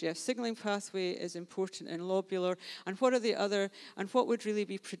the IGF signaling pathway is important in lobular, and what are the other, and what would really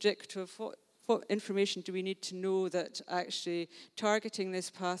be predictive? What information do we need to know that actually targeting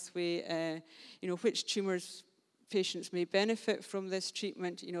this pathway, which tumours patients may benefit from this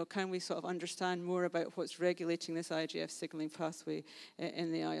treatment? Can we sort of understand more about what's regulating this IGF signaling pathway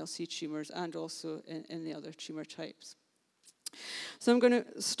in the ILC tumours and also in the other tumour types? So I'm going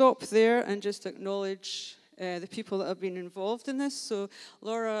to stop there and just acknowledge the people that have been involved in this. So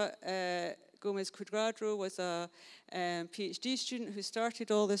Laura Gomez-Cuadrado was a PhD student who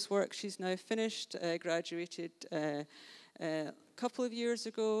started all this work. She's now finished, graduated a couple of years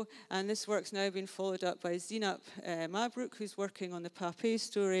ago, and this work's now been followed up by Zeynep Mabrouk, who's working on the PAPI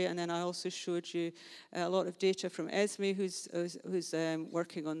story, and then I also showed you a lot of data from Esme, who's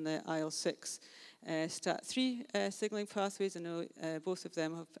working on the IL-6 STAT3 signaling pathways. I know both of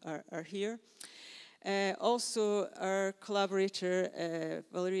them are here. Also, our collaborator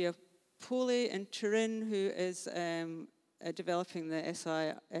Valeria Poli in Turin, who is developing the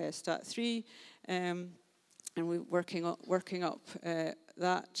SI STAT3, and we're working up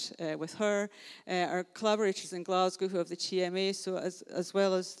that with her. Our collaborators in Glasgow who have the TMA, so as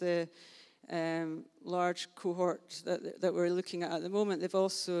well as the large cohort that we're looking at the moment, they've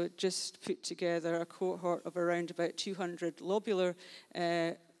also just put together a cohort of around about 200 lobular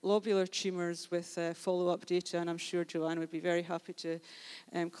tumours with follow-up data, and I'm sure Joanne would be very happy to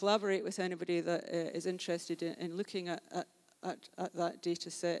collaborate with anybody that is interested in looking at at that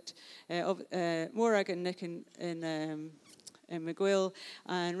data set. Morag and Nick in McGill,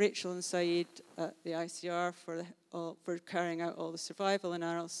 and Rachel and Saeed at the ICR for carrying out all the survival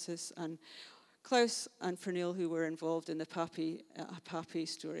analysis, and Klaus and Pernille, who were involved in the PAPI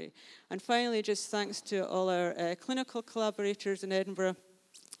story. And finally, just thanks to all our clinical collaborators in Edinburgh,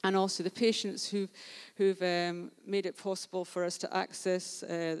 and also the patients who've made it possible for us to access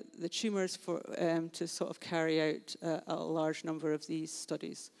the tumours to sort of carry out a large number of these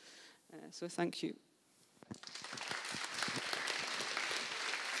studies. So thank you.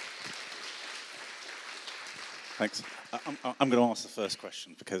 Thanks. I'm going to ask the first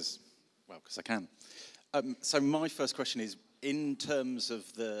question because I can. So my first question is, in terms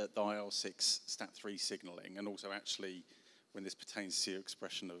of the IL-6 STAT3 signalling, and also actually when this pertains to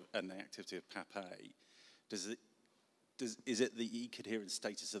expression of and the activity of PAPA, is it the E-cadherin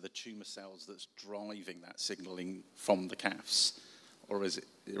status of the tumour cells that's driving that signalling from the CAFs, or is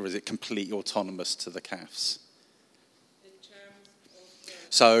it completely autonomous to the CAFs?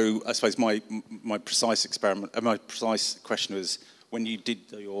 So I suppose my precise question was, when you did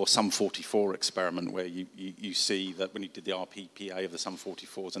your SUM44 experiment, where you see that when you did the RPPA of the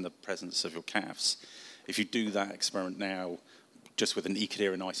SUM44s in the presence of your CAFs, if you do that experiment now, just with an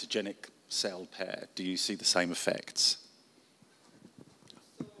E-cadherin isogenic cell pair, do you see the same effects?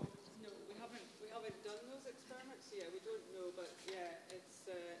 So, no, we haven't done those experiments. Yeah, we don't know, but yeah, it's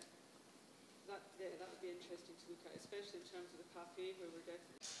that would be interesting to look at, especially in terms of the PAPA, where we're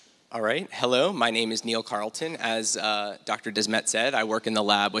definitely. All right, hello, my name is Neil Carleton. As Dr. Desmet said, I work in the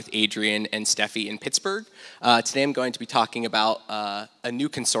lab with Adrian and Steffi in Pittsburgh. Today I'm going to be talking about a new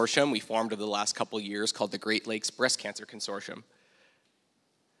consortium we formed over the last couple of years called the Great Lakes Breast Cancer Consortium.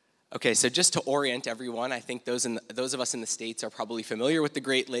 Okay, so just to orient everyone, I think those of us in the States are probably familiar with the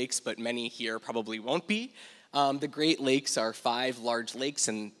Great Lakes, but many here probably won't be. The Great Lakes are 5 large lakes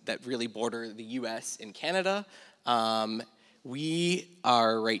that really border the US and Canada. We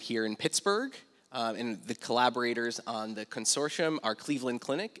are right here in Pittsburgh, and the collaborators on the consortium are Cleveland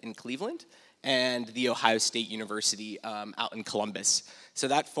Clinic in Cleveland and The Ohio State University out in Columbus. So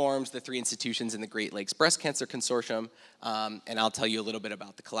that forms the 3 institutions in the Great Lakes Breast Cancer Consortium, and I'll tell you a little bit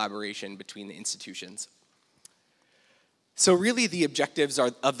about the collaboration between the institutions. So really the objectives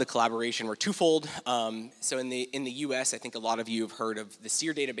of the collaboration were twofold. So in the US, I think a lot of you have heard of the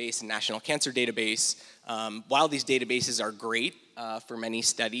SEER database and National Cancer Database. While these databases are great for many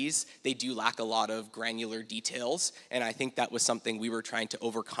studies, they do lack a lot of granular details, and I think that was something we were trying to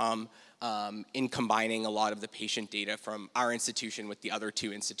overcome in combining a lot of the patient data from our institution with the other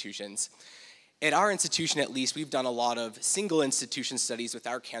 2 institutions. At our institution, at least, we've done a lot of single institution studies with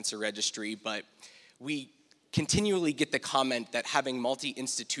our cancer registry, but we continually get the comment that having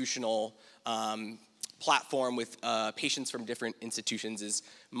multi-institutional platform with patients from different institutions is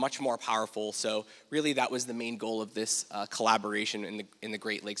much more powerful. So really that was the main goal of this collaboration in the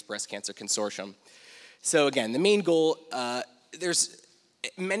Great Lakes Breast Cancer Consortium. So again, the main goal, there's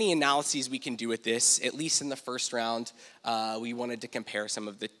many analyses we can do with this. At least in the first round, we wanted to compare some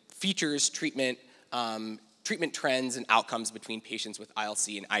of the features, treatment trends, and outcomes between patients with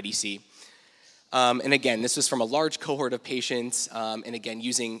ILC and IDC. And again, this was from a large cohort of patients, and again,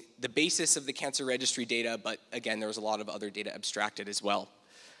 using the basis of the cancer registry data, but again, there was a lot of other data abstracted as well.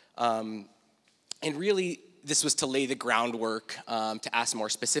 And really, this was to lay the groundwork to ask more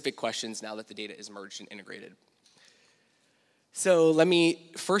specific questions now that the data is merged and integrated. So let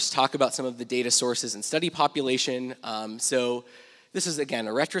me first talk about some of the data sources and study population. So this is, again,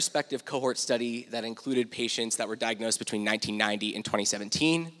 a retrospective cohort study that included patients that were diagnosed between 1990 and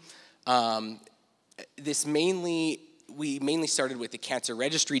 2017. We mainly started with the cancer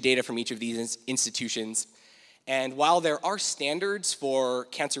registry data from each of these institutions. And while there are standards for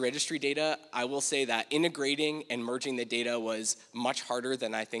cancer registry data, I will say that integrating and merging the data was much harder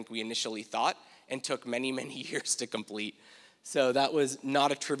than I think we initially thought and took many, many years to complete. So that was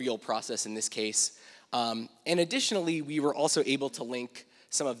not a trivial process in this case. And additionally, we were also able to link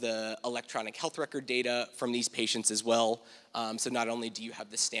some of the electronic health record data from these patients as well. So not only do you have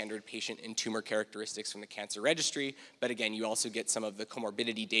the standard patient and tumor characteristics from the cancer registry, but again, you also get some of the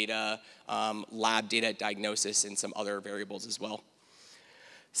comorbidity data, lab data diagnosis, and some other variables as well.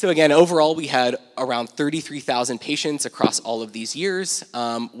 So again, overall, we had around 33,000 patients across all of these years,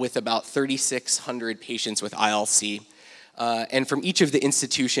 with about 3,600 patients with ILC. And from each of the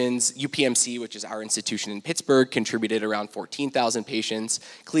institutions, UPMC, which is our institution in Pittsburgh, contributed around 14,000 patients.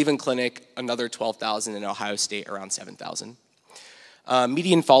 Cleveland Clinic, another 12,000, and Ohio State, around 7,000.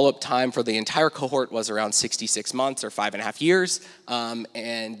 Median follow-up time for the entire cohort was around 66 months, or 5.5 years,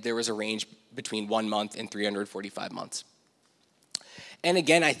 and there was a range between 1 month and 345 months. And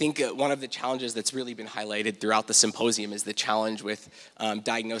again, I think one of the challenges that's really been highlighted throughout the symposium is the challenge with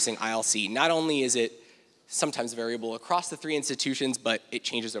diagnosing ILC. Not only is it sometimes variable across the 3 institutions, but it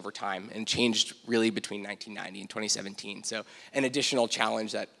changes over time and changed really between 1990 and 2017. So an additional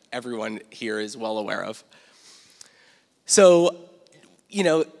challenge that everyone here is well aware of. So, you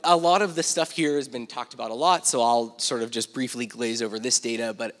know, a lot of the stuff here has been talked about a lot, so I'll sort of just briefly glaze over this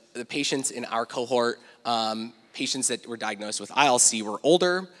data, but the patients in our cohort, patients that were diagnosed with ILC were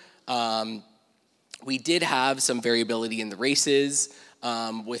older. We did have some variability in the races,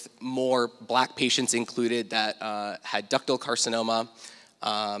 with more black patients included that had ductal carcinoma.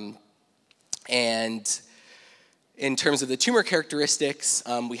 And in terms of the tumor characteristics,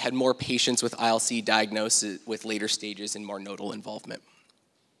 we had more patients with ILC diagnosed with later stages and more nodal involvement.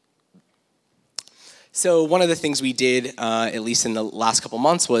 So one of the things we did, at least in the last couple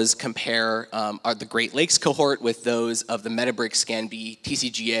months, was compare the Great Lakes cohort with those of the Metabrick, ScanB,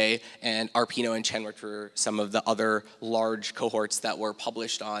 TCGA, and Arpino and Chen, which were some of the other large cohorts that were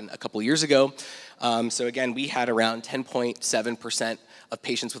published on a couple years ago. So again, we had around 10.7% of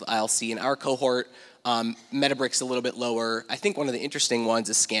patients with ILC in our cohort. Metabrick's a little bit lower. I think one of the interesting ones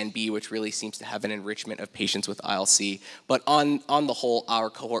is ScanB, which really seems to have an enrichment of patients with ILC. But on the whole, our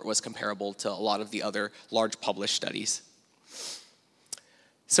cohort was comparable to a lot of the other large published studies.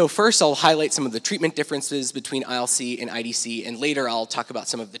 So first, I'll highlight some of the treatment differences between ILC and IDC, and later I'll talk about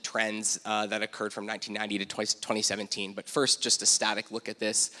some of the trends that occurred from 1990 to 2017. But first, just a static look at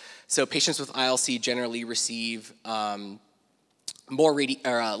this. So patients with ILC generally receive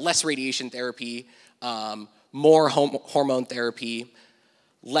less radiation therapy, more hormone therapy,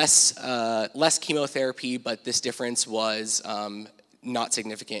 less chemotherapy, but this difference was not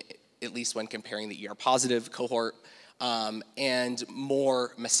significant, at least when comparing the ER-positive cohort, and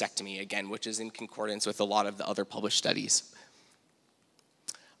more mastectomy, again, which is in concordance with a lot of the other published studies.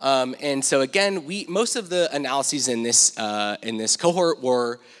 And so again, most of the analyses in this cohort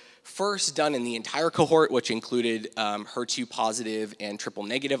were first done in the entire cohort, which included HER2-positive and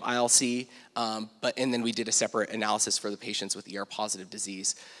triple-negative ILC, and then we did a separate analysis for the patients with ER-positive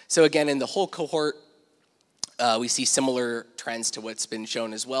disease. So again, in the whole cohort, we see similar trends to what's been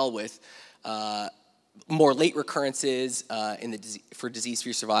shown as well, with more late recurrences for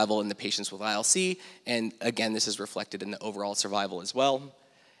disease-free survival in the patients with ILC, and again, this is reflected in the overall survival as well,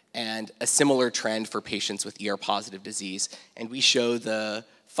 and a similar trend for patients with ER-positive disease. And we show the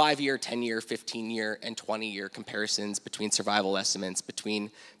 5-year, 10-year, 15-year, and 20-year comparisons between survival estimates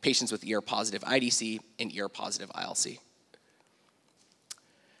between patients with ER-positive IDC and ER-positive ILC.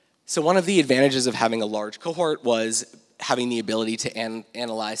 So one of the advantages of having a large cohort was having the ability to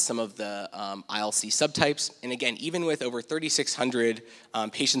analyze some of the ILC subtypes. And again, even with over 3,600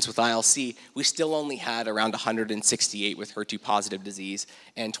 patients with ILC, we still only had around 168 with HER2-positive disease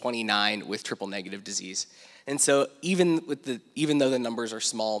and 29 with triple-negative disease. And so even though the numbers are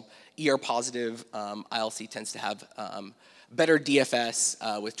small, ER-positive ILC tends to have better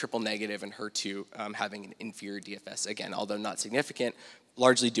DFS with triple-negative and HER2 having an inferior DFS, again, although not significant,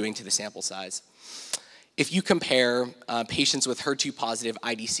 largely due to the sample size. If you compare patients with HER2-positive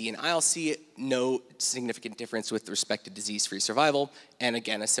IDC and ILC, no significant difference with respect to disease-free survival, and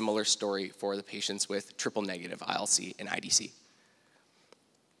again, a similar story for the patients with triple-negative ILC and IDC.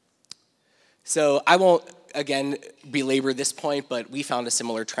 So I won't, again, belabor this point, but we found a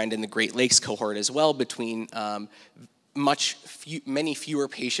similar trend in the Great Lakes cohort as well, between many fewer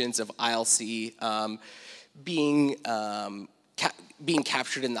patients of ILC being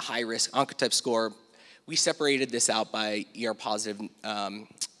captured in the high-risk oncotype score. We separated this out by ER-positive,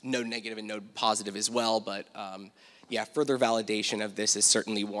 node-negative, and node-positive as well, but yeah, further validation of this is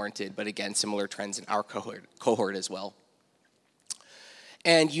certainly warranted, but again, similar trends in our cohort as well.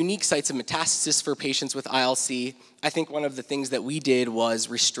 And unique sites of metastasis for patients with ILC. I think one of the things that we did was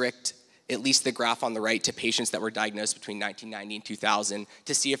restrict at least the graph on the right to patients that were diagnosed between 1990 and 2000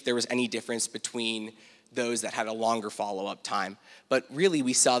 to see if there was any difference between those that had a longer follow-up time. But really,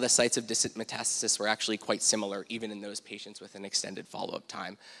 we saw the sites of distant metastasis were actually quite similar, even in those patients with an extended follow-up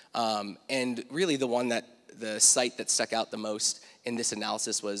time. And really, the site that stuck out the most in this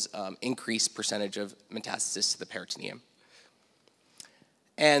analysis was increased percentage of metastasis to the peritoneum.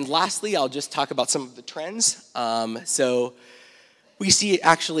 And lastly, I'll just talk about some of the trends. So we see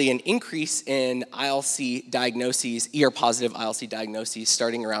actually an increase in ILC diagnoses, ER-positive ILC diagnoses,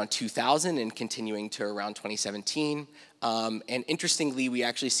 starting around 2000 and continuing to around 2017. And interestingly, we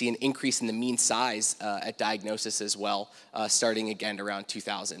actually see an increase in the mean size at diagnosis as well, starting again around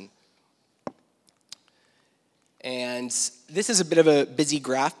 2000. And this is a bit of a busy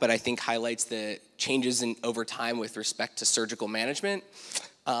graph, but I think highlights the changes over time with respect to surgical management.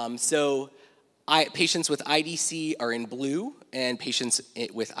 Patients with IDC are in blue, and patients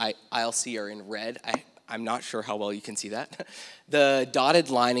with ILC are in red. I'm not sure how well you can see that. The dotted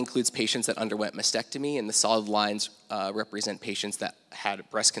line includes patients that underwent mastectomy, and the solid lines represent patients that had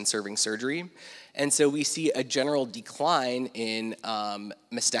breast-conserving surgery. And so we see a general decline in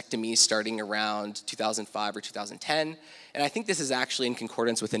mastectomies starting around 2005 or 2010. And I think this is actually in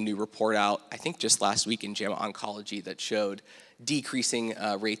concordance with a new report out, I think just last week in JAMA Oncology, that showed decreasing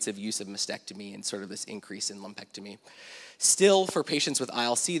rates of use of mastectomy and sort of this increase in lumpectomy. Still, for patients with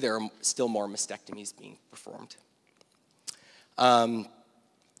ILC, there are still more mastectomies being performed.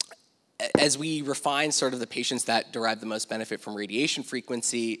 As we refine sort of the patients that derive the most benefit from radiation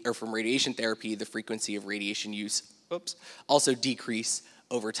frequency, or from radiation therapy, the frequency of radiation use, also decrease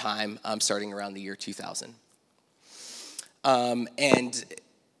over time, starting around the year 2000. And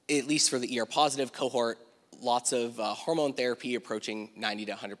at least for the ER-positive cohort, lots of hormone therapy approaching 90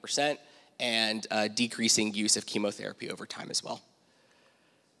 to 100%, and decreasing use of chemotherapy over time as well.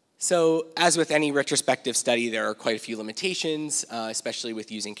 So as with any retrospective study, there are quite a few limitations, especially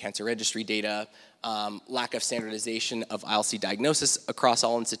with using cancer registry data, lack of standardization of ILC diagnosis across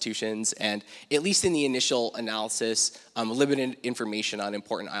all institutions, and at least in the initial analysis, limited information on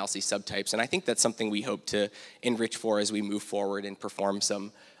important ILC subtypes. And I think that's something we hope to enrich for as we move forward and perform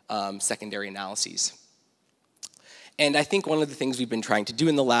some secondary analyses. And I think one of the things we've been trying to do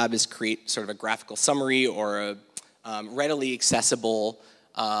in the lab is create sort of a graphical summary or a readily accessible,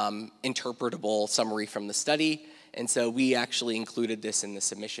 interpretable summary from the study. And so we actually included this in the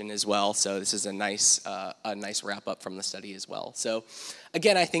submission as well. So this is a nice wrap up from the study as well. So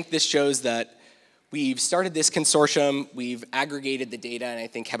again, I think this shows that we've started this consortium, we've aggregated the data, and I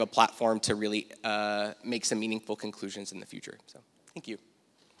think have a platform to really make some meaningful conclusions in the future. So thank you.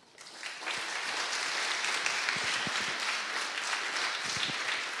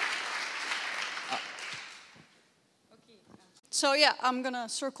 So yeah, I'm going to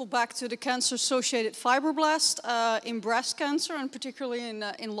circle back to the cancer-associated fibroblast in breast cancer, and particularly in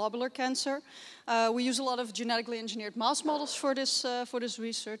lobular cancer. We use a lot of genetically engineered mouse models for this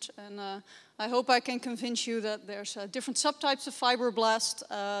research, and I hope I can convince you that there's different subtypes of fibroblast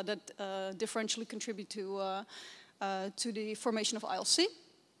that differentially contribute to the formation of ILC.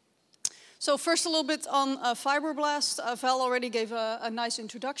 So first a little bit on fibroblasts. Val already gave a nice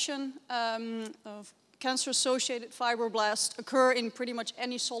introduction of cancer-associated fibroblasts occur in pretty much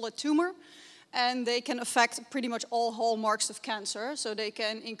any solid tumor, and they can affect pretty much all hallmarks of cancer. So they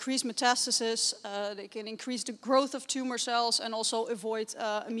can increase metastasis, they can increase the growth of tumor cells, and also avoid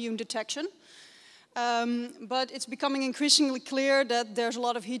immune detection. But it's becoming increasingly clear that there's a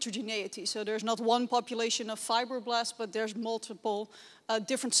lot of heterogeneity. So there's not one population of fibroblasts, but there's multiple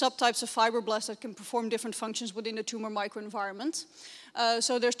different subtypes of fibroblasts that can perform different functions within the tumor microenvironment.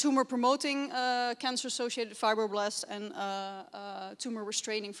 So there's tumor-promoting cancer-associated fibroblasts and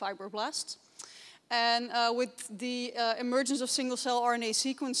tumor-restraining fibroblasts. And with the emergence of single-cell RNA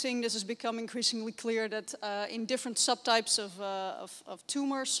sequencing, this has become increasingly clear that in different subtypes of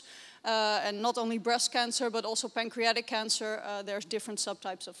tumors, and not only breast cancer, but also pancreatic cancer, there's different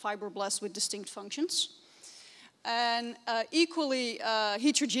subtypes of fibroblasts with distinct functions. And equally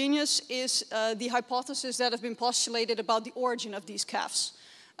heterogeneous is the hypothesis that have been postulated about the origin of these CAFs.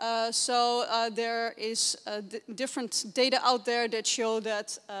 There is different data out there that show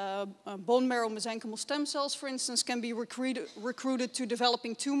that bone marrow mesenchymal stem cells, for instance, can be recruited to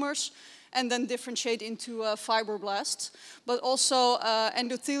developing tumors and then differentiate into fibroblasts, but also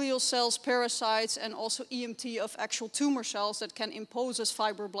endothelial cells, parasites, and also EMT of actual tumor cells that can impose as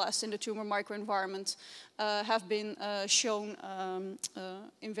fibroblasts in the tumor microenvironment have been shown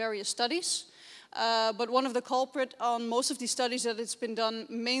in various studies. But one of the culprits on most of these studies that it's been done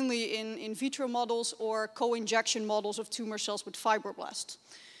mainly in vitro models or co-injection models of tumor cells with fibroblasts.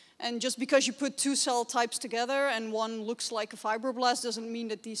 And just because you put two cell types together and one looks like a fibroblast doesn't mean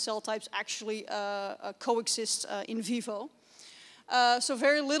that these cell types actually coexist in vivo. So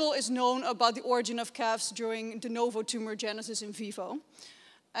very little is known about the origin of CAFs during de novo tumor genesis in vivo.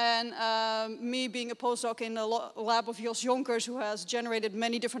 And me being a postdoc in the lab of Jos Jonkers, who has generated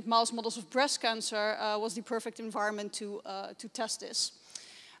many different mouse models of breast cancer, was the perfect environment to test this.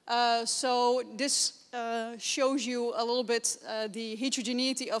 So this shows you a little bit the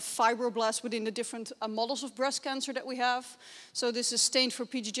heterogeneity of fibroblasts within the different models of breast cancer that we have. So this is stained for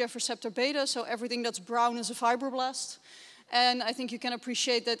PGF receptor beta, so everything that's brown is a fibroblast. And I think you can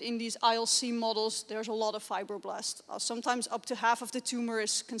appreciate that in these ILC models, there's a lot of fibroblasts. Sometimes up to half of the tumor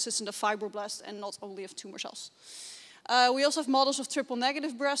is consistent of fibroblasts and not only of tumor cells. We also have models of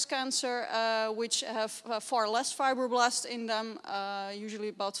triple-negative breast cancer, which have far less fibroblasts in them, usually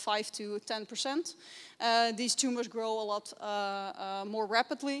about 5 to 10%. These tumors grow a lot more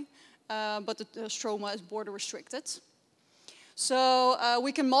rapidly, but the stroma is border restricted. So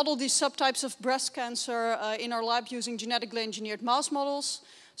we can model these subtypes of breast cancer in our lab using genetically engineered mouse models.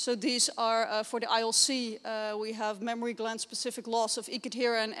 So these are, for the ILC, we have memory gland-specific loss of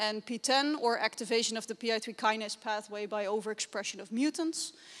E-cadherin and P10, or activation of the PI3 kinase pathway by overexpression of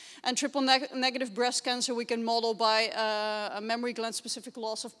mutants. And triple-negative breast cancer we can model by a memory gland-specific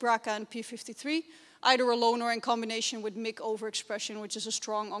loss of BRCA and P53, either alone or in combination with MYC overexpression, which is a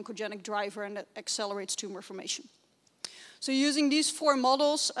strong oncogenic driver and that accelerates tumor formation. So using these 4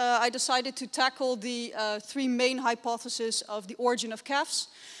 models, I decided to tackle the 3 main hypotheses of the origin of CAFs.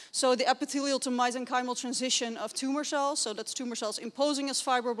 So the epithelial to mesenchymal transition of tumor cells, so that's tumor cells imposing as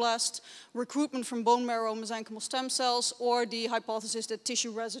fibroblasts, recruitment from bone marrow mesenchymal stem cells, or the hypothesis that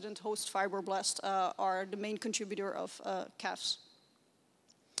tissue-resident host fibroblasts are the main contributor of CAFs.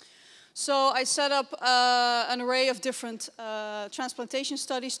 So I set up an array of different transplantation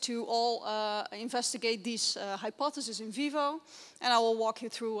studies to all investigate these hypotheses in vivo, and I will walk you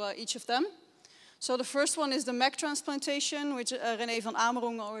through each of them. So the first one is the MEC transplantation, which René van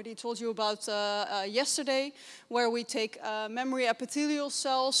Amerong already told you about yesterday, where we take memory epithelial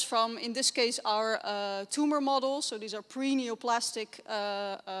cells from, in this case, our tumor models. So these are pre-neoplastic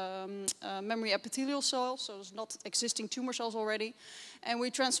memory epithelial cells, so it's not existing tumor cells already. And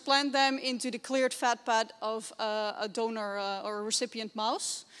we transplant them into the cleared fat pad of a donor or a recipient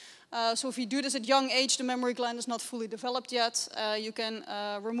mouse. So if you do this at young age, the memory gland is not fully developed yet. You can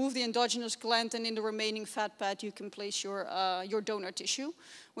remove the endogenous gland, and in the remaining fat pad you can place your donor tissue,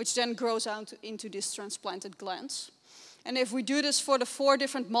 which then grows out into these transplanted glands. And if we do this for the 4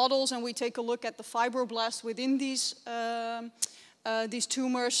 different models and we take a look at the fibroblasts within these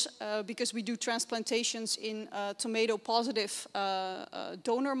tumors, because we do transplantations in tomato-positive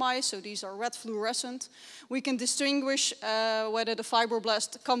donor mice, so these are red fluorescent, we can distinguish whether the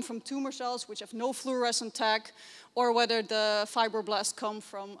fibroblasts come from tumor cells which have no fluorescent tag, or whether the fibroblasts come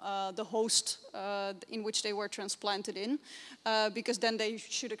from the host in which they were transplanted in, because then they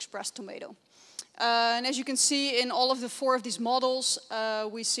should express tomato. And as you can see in all of the 4 of these models,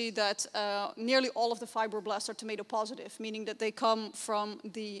 we see that nearly all of the fibroblasts are tomato positive, meaning that they come from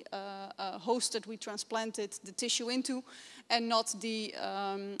the host that we transplanted the tissue into, and not the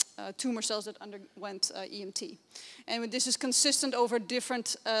tumor cells that underwent EMT. And this is consistent over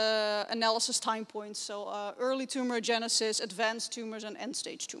different analysis time points, so early tumorigenesis, advanced tumors, and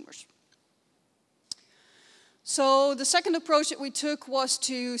end-stage tumors. So the second approach that we took was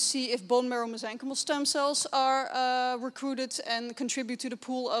to see if bone marrow mesenchymal stem cells are recruited and contribute to the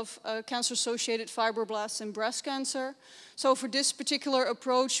pool of cancer-associated fibroblasts in breast cancer. So for this particular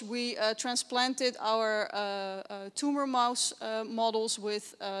approach, we transplanted our tumor mouse models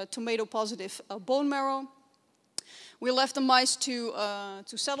with tomato-positive bone marrow. We left the mice to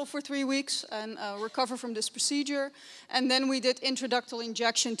settle for 3 weeks and recover from this procedure. And then we did intraductal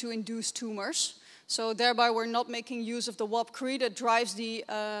injection to induce tumors. So thereby we're not making use of the WAP-CRE that drives the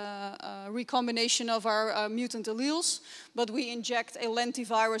recombination of our mutant alleles, but we inject a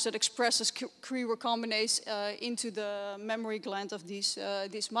lentivirus that expresses CRE recombinase into the memory gland of these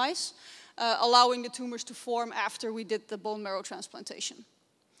mice, allowing the tumors to form after we did the bone marrow transplantation.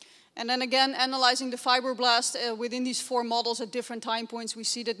 And then again, analyzing the fibroblasts within these 4 models at different time points, we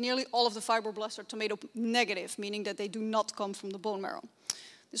see that nearly all of the fibroblasts are tomato negative, meaning that they do not come from the bone marrow.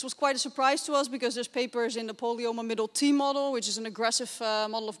 This was quite a surprise to us because there's papers in the polyoma middle T model, which is an aggressive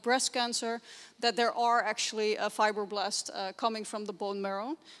model of breast cancer, that there are actually fibroblasts coming from the bone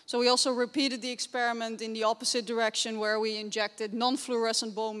marrow. So we also repeated the experiment in the opposite direction, where we injected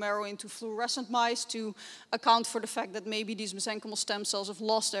non-fluorescent bone marrow into fluorescent mice to account for the fact that maybe these mesenchymal stem cells have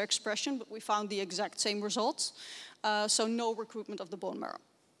lost their expression, but we found the exact same results. So no recruitment of the bone marrow.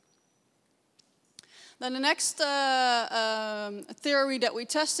 Then the next theory that we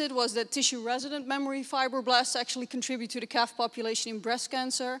tested was that tissue-resident memory fibroblasts actually contribute to the CAF population in breast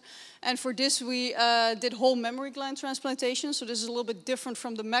cancer. And for this we did whole memory gland transplantation. So this is a little bit different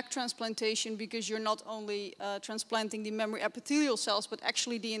from the MEC transplantation, because you're not only transplanting the memory epithelial cells, but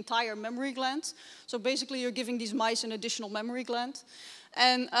actually the entire memory gland. So basically you're giving these mice an additional memory gland.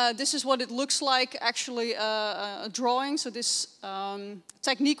 And this is what it looks like, actually a drawing. So this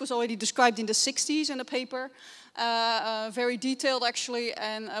technique was already described in the 60s in a paper. very detailed actually,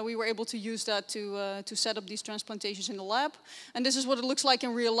 and we were able to use that to set up these transplantations in the lab. And this is what it looks like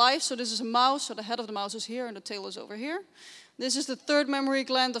in real life. So this is a mouse, so the head of the mouse is here and the tail is over here. This is the third mammary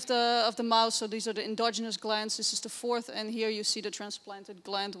gland of the mouse, so these are the endogenous glands. This is the fourth, and here you see the transplanted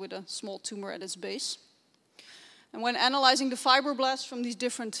gland with a small tumor at its base. And when analyzing the fibroblasts from these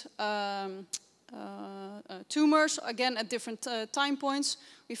different tumors, again at different time points,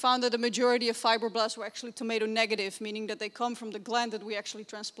 we found that the majority of fibroblasts were actually tomato negative, meaning that they come from the gland that we actually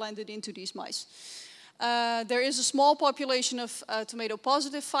transplanted into these mice. There is a small population of tomato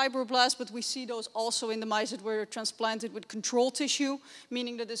positive fibroblasts, but we see those also in the mice that were transplanted with control tissue,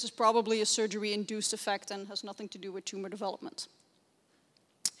 meaning that this is probably a surgery-induced effect and has nothing to do with tumor development.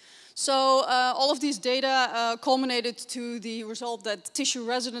 So all of these data culminated to the result that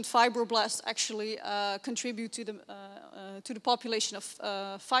tissue-resident fibroblasts actually contribute to the population of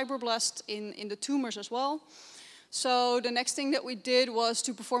fibroblasts in the tumors as well. So the next thing that we did was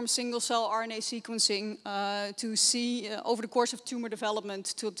to perform single-cell RNA sequencing to see over the course of tumor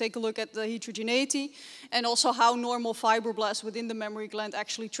development, to take a look at the heterogeneity and also how normal fibroblasts within the mammary gland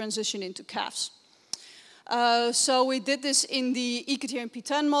actually transition into calves. So we did this in the E-cadherin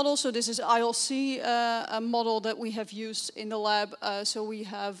P10 model. So this is ILC model that we have used in the lab. So we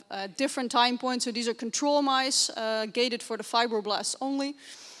have different time points. So these are control mice, gated for the fibroblasts only.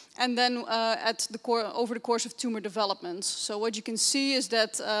 And then over the course of tumor development. So what you can see is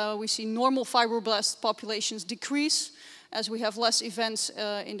that we see normal fibroblast populations decrease as we have less events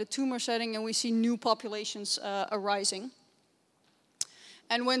in the tumor setting, and we see new populations arising.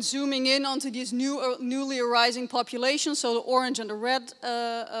 And when zooming in onto these newly arising populations, so the orange and the red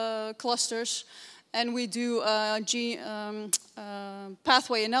clusters, and we do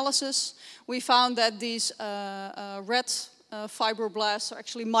pathway analysis, we found that these red fibroblasts are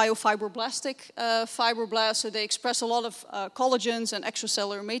actually myofibroblastic fibroblasts, so they express a lot of collagens and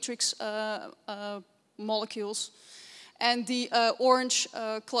extracellular matrix molecules. And the orange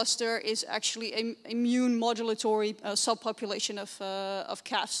cluster is actually an immune modulatory subpopulation of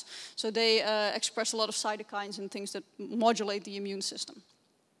calves. So they express a lot of cytokines and things that modulate the immune system.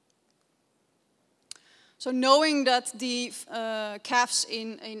 So knowing that the calves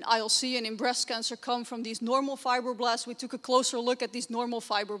in ILC and in breast cancer come from these normal fibroblasts, we took a closer look at these normal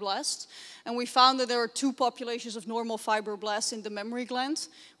fibroblasts. And we found that there are two populations of normal fibroblasts in the mammary gland,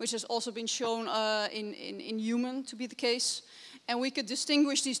 which has also been shown in human to be the case. And we could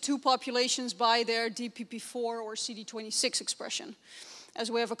distinguish these two populations by their DPP4 or CD26 expression. As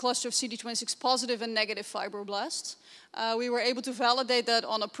we have a cluster of CD26 positive and negative fibroblasts. We were able to validate that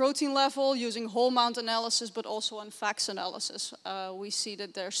on a protein level using whole mount analysis, but also on FACS analysis. We see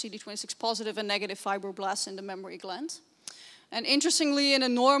that there are CD26 positive and negative fibroblasts in the mammary gland. And interestingly, in a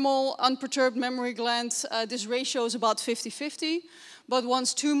normal, unperturbed mammary gland, this ratio is about 50-50. But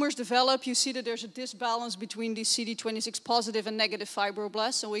once tumors develop, you see that there's a disbalance between these CD26 positive and negative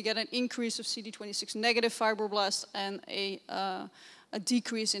fibroblasts. And we get an increase of CD26 negative fibroblasts and a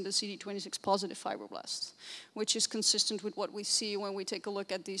decrease in the CD26 positive fibroblasts, which is consistent with what we see when we take a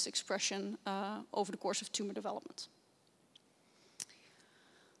look at these expression over the course of tumor development.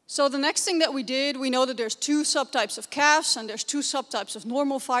 So the next thing that we did, we know that there's two subtypes of calves and there's two subtypes of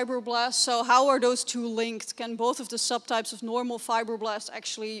normal fibroblasts. So how are those two linked? Can both of the subtypes of normal fibroblasts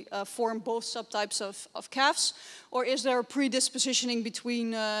actually form both subtypes of calves? Or is there a predispositioning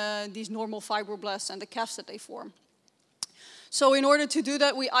between these normal fibroblasts and the calves that they form? So in order to do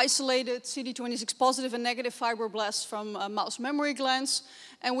that, we isolated CD26 positive and negative fibroblasts from mouse mammary glands,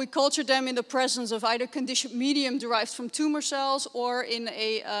 and we cultured them in the presence of either conditioned medium derived from tumor cells or in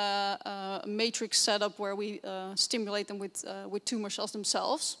a matrix setup where we stimulate them with tumor cells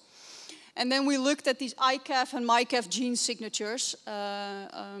themselves. And then we looked at these ICAF and MyCAF gene signatures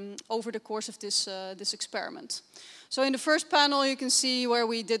over the course of this experiment. So in the first panel, you can see where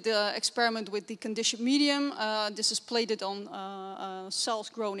we did the experiment with the conditioned medium. This is plated on cells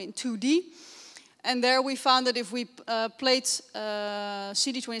grown in 2D. And there we found that if we plate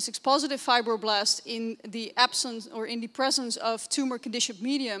CD26 positive fibroblasts in the absence or in the presence of tumor conditioned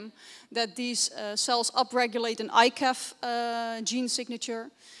medium, that these cells upregulate an ICAF gene signature.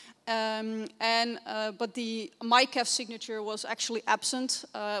 But the MyCAF signature was actually absent.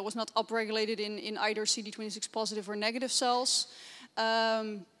 It was not upregulated in either CD26 positive or negative cells,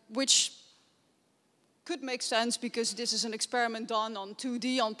 which could make sense because this is an experiment done on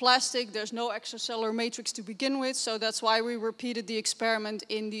 2D on plastic. There's no extracellular matrix to begin with, so that's why we repeated the experiment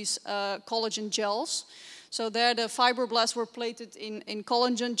in these collagen gels. So there the fibroblasts were plated in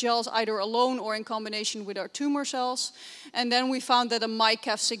collagen gels, either alone or in combination with our tumor cells. And then we found that a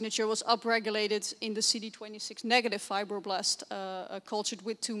MyCAF signature was upregulated in the CD26-negative fibroblast cultured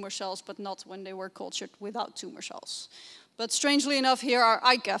with tumor cells, but not when they were cultured without tumor cells. But strangely enough, here our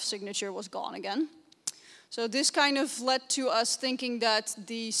ICAF signature was gone again. So this kind of led to us thinking that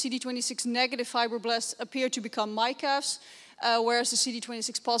the CD26-negative fibroblasts appear to become MyCAFs, whereas the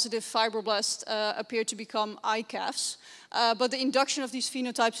CD26-positive fibroblasts appear to become ICAFs. But the induction of these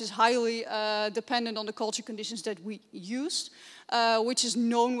phenotypes is highly dependent on the culture conditions that we used, which is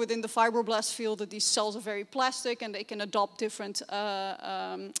known within the fibroblast field that these cells are very plastic and they can adopt different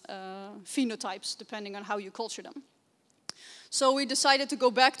phenotypes depending on how you culture them. So we decided to go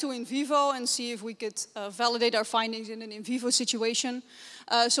back to in vivo and see if we could validate our findings in an in vivo situation.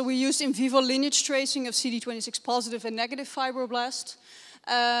 So we used in vivo lineage tracing of CD26 positive and negative fibroblasts.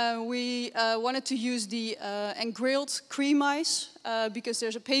 We wanted to use the engrailed Cree mice because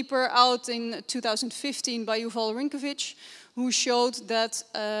there's a paper out in 2015 by Val Brunton who showed that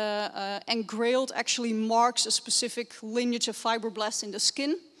engrailed actually marks a specific lineage of fibroblasts in the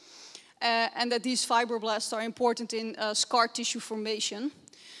skin. And that these fibroblasts are important in scar tissue formation.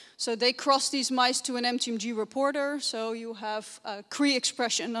 So they cross these mice to an MTMG reporter. So you have Cree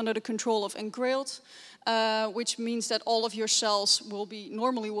expression under the control of engrailed, which means that all of your cells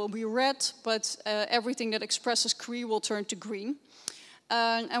normally will be red, but everything that expresses Cree will turn to green.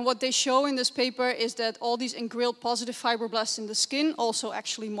 And what they show in this paper is that all these engrailed positive fibroblasts in the skin also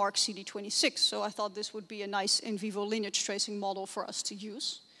actually mark CD26. So I thought this would be a nice in vivo lineage tracing model for us to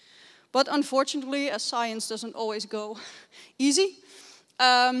use. But unfortunately, as science doesn't always go easy,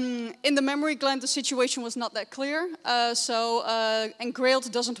 in the mammary gland the situation was not that clear.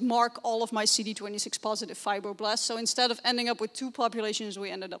 Engrailed doesn't mark all of my CD26 positive fibroblasts. So instead of ending up with 2 populations, we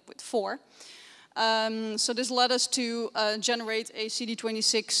ended up with 4. So this led us to generate a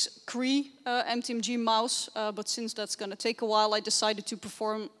CD26 Cree MTMG mouse. But since that's going to take a while, I decided to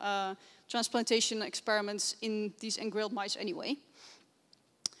perform transplantation experiments in these engrailed mice anyway.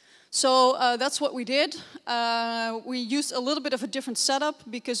 So that's what we did. We used a little bit of a different setup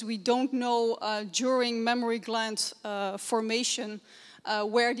because we don't know during mammary gland formation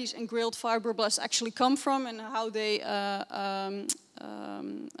where these engrailed fibroblasts actually come from and how they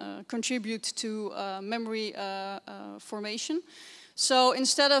contribute to memory formation. So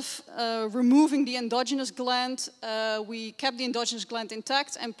instead of removing the endogenous gland, we kept the endogenous gland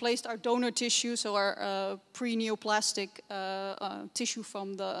intact and placed our donor tissue, so our pre-neoplastic tissue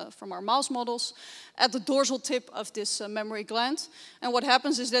from our mouse models, at the dorsal tip of this memory gland. And what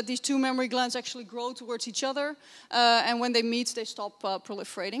happens is that these 2 memory glands actually grow towards each other, and when they meet, they stop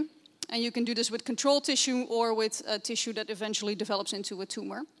proliferating. And you can do this with control tissue or with tissue that eventually develops into a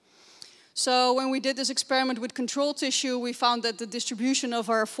tumor. So when we did this experiment with control tissue, we found that the distribution of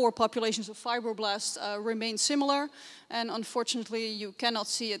our 4 populations of fibroblasts remained similar. And unfortunately, you cannot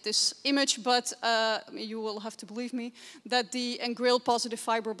see it this image, but you will have to believe me, that the engrailed positive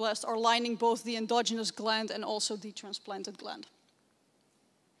fibroblasts are lining both the endogenous gland and also the transplanted gland.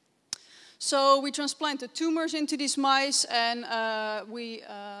 So we transplanted tumors into these mice, and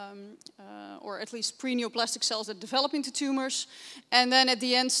or at least pre-neoplastic cells that develop into tumors. And then at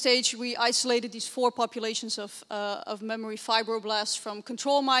the end stage, we isolated these 4 populations of memory fibroblasts from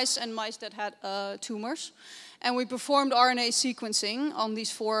control mice and mice that had tumors. And we performed RNA sequencing on these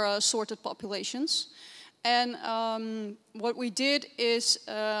 4 sorted populations. And what we did is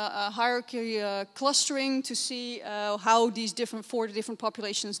a hierarchy clustering to see how these 4 different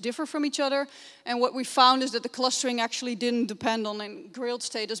populations differ from each other. And what we found is that the clustering actually didn't depend on engrailed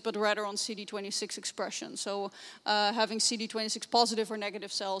status, but rather on CD26 expression. So having CD26 positive or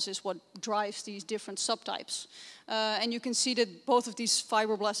negative cells is what drives these different subtypes. And you can see that both of these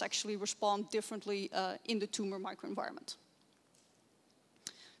fibroblasts actually respond differently in the tumor microenvironment.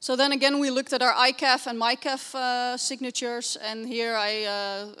 So then again, we looked at our ICAF and MyCAF signatures, and here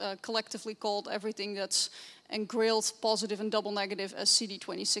I collectively called everything that's engrailed positive and double negative as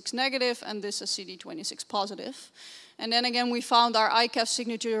CD26 negative, and this as CD26 positive. And then again, we found our ICAF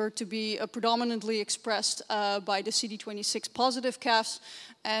signature to be predominantly expressed by the CD26 positive CAFs,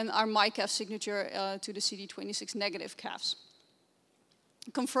 and our MyCAF signature to the CD26 negative CAFs,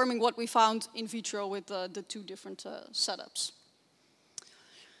 confirming what we found in vitro with the 2 different setups.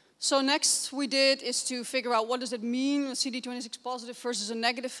 So next we did is to figure out what does it mean, a CD26 positive versus a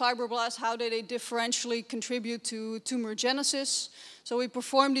negative fibroblast, how do they differentially contribute to tumorigenesis. So we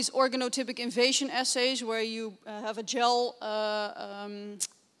performed these organotypic invasion assays where you have a gel of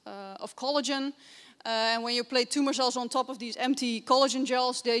collagen And when you place tumor cells on top of these empty collagen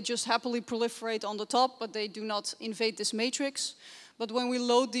gels, they just happily proliferate on the top, but they do not invade this matrix. But when we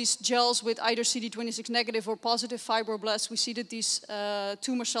load these gels with either CD26-negative or positive fibroblasts, we see that these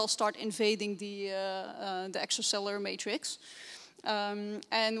tumor cells start invading the extracellular matrix.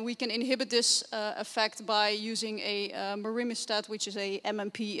 And we can inhibit this effect by using a mirimistat, which is a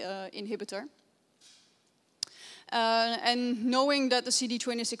MMP inhibitor. And knowing that the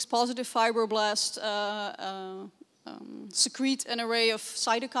CD26-positive fibroblasts secrete an array of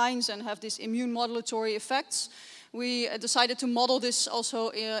cytokines and have these immune modulatory effects, we decided to model this also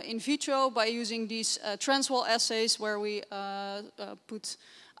in vitro by using these transwall assays where we put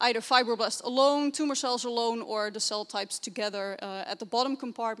either fibroblasts alone, tumor cells alone, or the cell types together at the bottom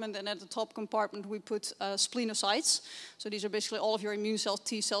compartment, and at the top compartment we put splenocytes. So these are basically all of your immune cells,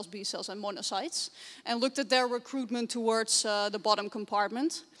 T cells, B cells, and monocytes, and looked at their recruitment towards the bottom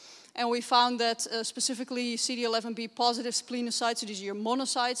compartment. And we found that specifically CD11b positive splenocytes, so these are your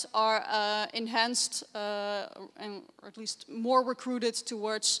monocytes, are enhanced and or at least more recruited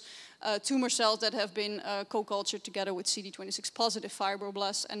towards tumor cells that have been co-cultured together with CD26 positive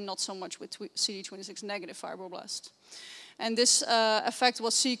fibroblasts and not so much with CD26 negative fibroblasts. And this effect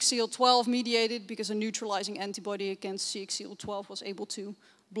was CXCL12 mediated because a neutralizing antibody against CXCL12 was able to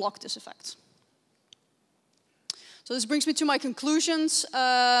block this effect. So this brings me to my conclusions.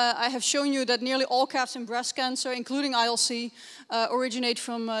 I have shown you that nearly all CAFs in breast cancer, including ILC, originate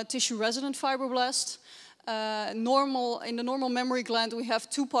from tissue-resident fibroblasts. In the normal mammary gland, we have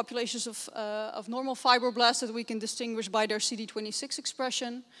two populations of normal fibroblasts that we can distinguish by their CD26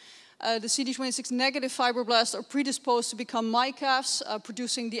 expression. The CD26-negative fibroblasts are predisposed to become MyCAFs,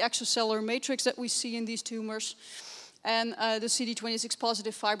 producing the extracellular matrix that we see in these tumors. And the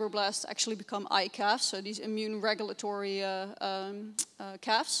CD26-positive fibroblasts actually become ICAFs, so these immune regulatory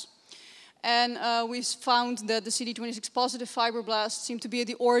CAFs. And we found that the CD26-positive fibroblasts seem to be at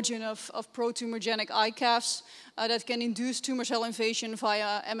the origin of pro-tumorigenic ICAFs that can induce tumor cell invasion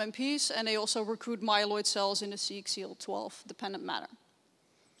via MMPs, and they also recruit myeloid cells in a CXCL12-dependent manner.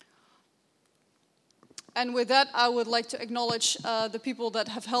 And with that, I would like to acknowledge the people that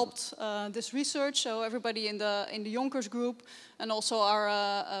have helped this research, so everybody in the Yonkers group, and also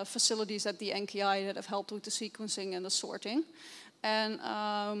our facilities at the NKI that have helped with the sequencing and the sorting. And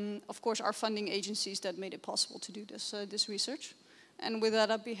of course, our funding agencies that made it possible to do this research. And with that,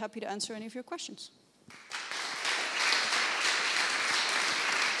 I'd be happy to answer any of your questions.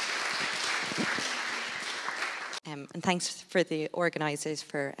 And thanks for the organisers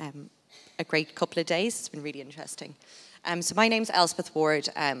for a great couple of days. It's been really interesting. So my name's Elspeth Ward.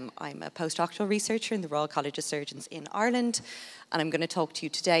 I'm a postdoctoral researcher in the Royal College of Surgeons in Ireland, and I'm going to talk to you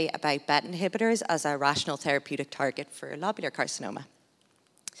today about BET inhibitors as a rational therapeutic target for lobular carcinoma.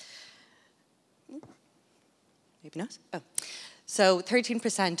 Maybe not? Oh. So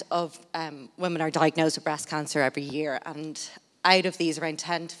 13% of women are diagnosed with breast cancer every year, and out of these, around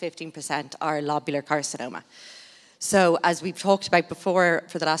 10 to 15% are lobular carcinoma. So as we've talked about before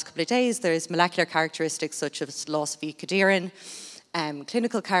for the last couple of days, there's molecular characteristics such as loss of E-cadherin,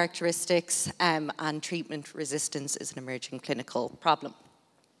 clinical characteristics, and treatment resistance is an emerging clinical problem.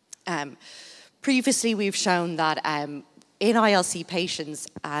 Previously, we've shown that in ILC patients,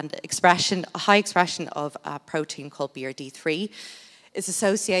 a high expression of a protein called BRD3 is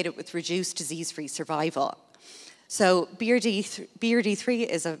associated with reduced disease-free survival. So BRD3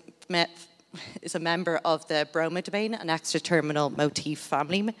 is a member of the broma domain, an extra-terminal motif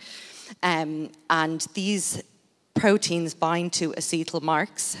family. And these proteins bind to acetyl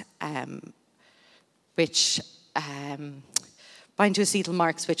marks, which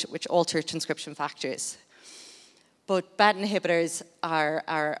alter transcription factors. But BET inhibitors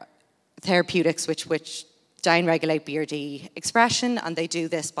are therapeutics which downregulate BRD expression, and they do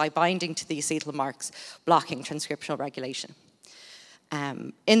this by binding to the acetyl marks, blocking transcriptional regulation.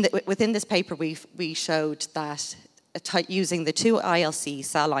 Within this paper, we showed that using the two ILC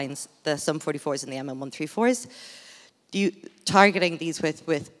cell lines, the SUM44s and the MM134s, targeting these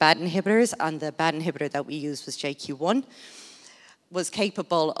with BET inhibitors, and the BET inhibitor that we used was JQ1, was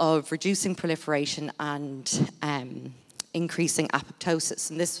capable of reducing proliferation and increasing apoptosis.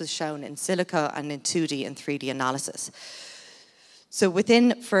 And this was shown in silico and in 2D and 3D analysis. So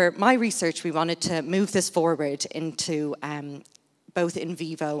for my research, we wanted to move this forward into both in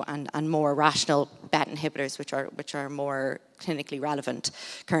vivo and more rational BET inhibitors, which are more clinically relevant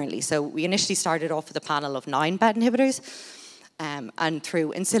currently. So we initially started off with a panel of 9 BET inhibitors, and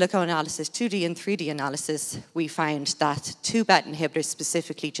through in silico analysis, 2D and 3D analysis, we found that 2 BET inhibitors,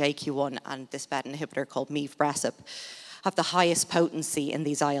 specifically JQ1 and this BET inhibitor called mevbresib, have the highest potency in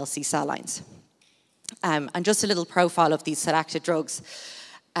these ILC cell lines. And just a little profile of these selected drugs.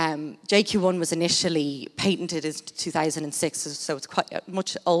 JQ1 was initially patented in 2006, so it's quite a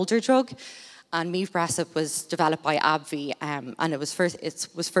much older drug. And mivbrasib was developed by AbbVie, and it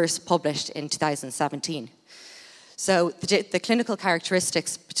was first published in 2017. So the clinical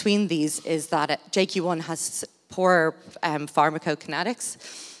characteristics between these is that JQ1 has poor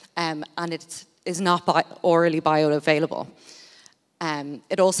pharmacokinetics, and it is not orally bioavailable.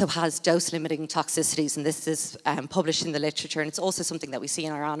 It also has dose-limiting toxicities, and this is published in the literature, and it's also something that we see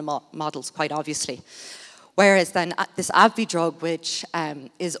in our animal models quite obviously. Whereas then this AbbVie drug, which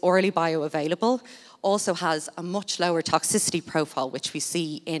is orally bioavailable, also has a much lower toxicity profile, which we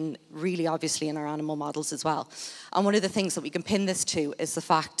see really obviously in our animal models as well. And one of the things that we can pin this to is the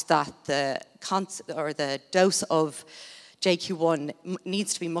fact that the dose of JQ1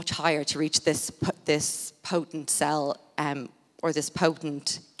 needs to be much higher to reach this potent cell or this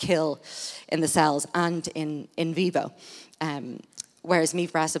potent kill in the cells and in vivo. Whereas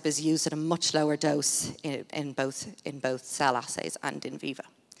mivbrasib is used at a much lower dose in both cell assays and in vivo.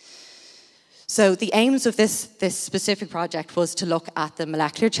 So the aims of this specific project was to look at the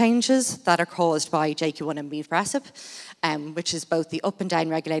molecular changes that are caused by JQ1 and mivbrasib, which is both the up and down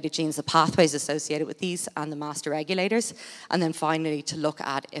regulated genes, the pathways associated with these, and the master regulators. And then finally to look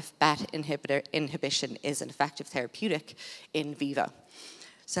at if BET inhibition is an effective therapeutic in vivo.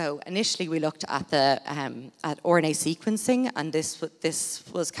 So initially we looked at at RNA sequencing, and this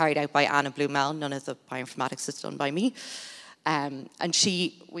was carried out by Anna Blumel. None of the bioinformatics is done by me. And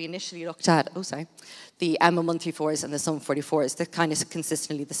we initially looked at, the MM134s and the SUM44s, the kind of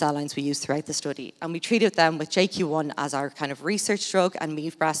consistently the cell lines we used throughout the study. And we treated them with JQ1 as our kind of research drug and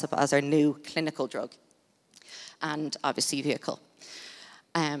mivbrasib as our new clinical drug, and obviously vehicle.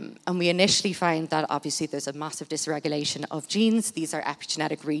 And we initially found that obviously there's a massive dysregulation of genes. These are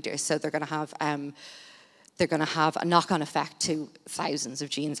epigenetic readers, so they're going to have a knock-on effect to thousands of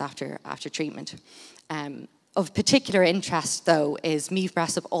genes after treatment. Of particular interest, though, is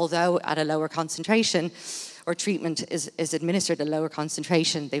mivbrasib, although at a lower concentration, or treatment is administered at a lower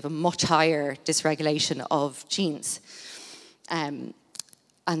concentration, they have a much higher dysregulation of genes. And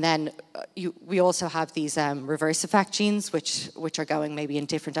then we also have these reverse effect genes, which are going maybe in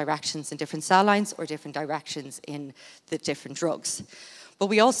different directions in different cell lines or different directions in the different drugs. But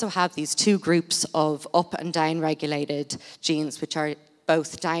we also have these two groups of up and down regulated genes, which are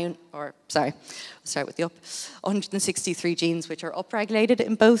both I'll start with the up. 163 genes which are upregulated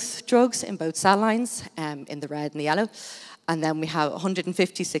in both drugs, in both cell lines, in the red and the yellow. And then we have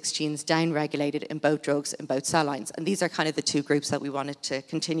 156 genes downregulated in both drugs, in both cell lines. And these are kind of the two groups that we wanted to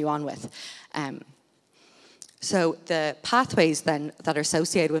continue on with. So the pathways then that are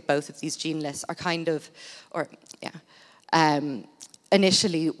associated with both of these gene lists are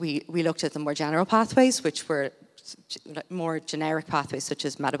initially we looked at the more general pathways, which were more generic pathways such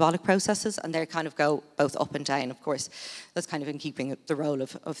as metabolic processes, and they kind of go both up and down, of course. That's kind of in keeping with the role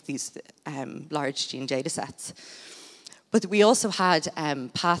of these large gene data sets. But we also had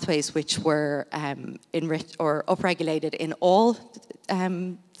pathways which were enriched or upregulated in all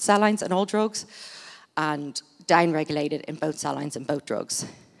cell lines and all drugs, and downregulated in both cell lines and both drugs.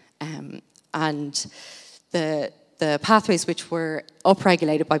 And the pathways which were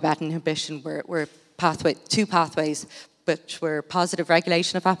upregulated by BET inhibition were two pathways which were positive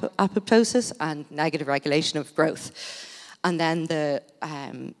regulation of apoptosis and negative regulation of growth. And then the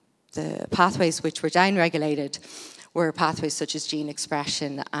pathways which were downregulated were pathways such as gene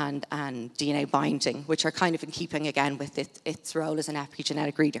expression and DNA binding, which are kind of in keeping again with its role as an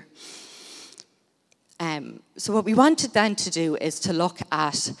epigenetic reader. So what we wanted then to do is to look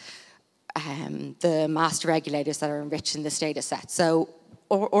at the master regulators that are enriched in this data set. So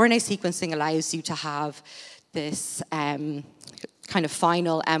RNA sequencing allows you to have this kind of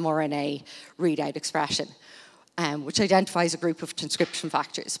final mRNA readout expression, which identifies a group of transcription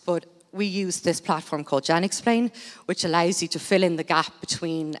factors. But we use this platform called GenExplain, which allows you to fill in the gap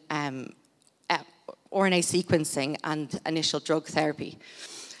between RNA sequencing and initial drug therapy.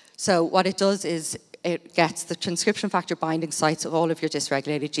 So what it does is it gets the transcription factor binding sites of all of your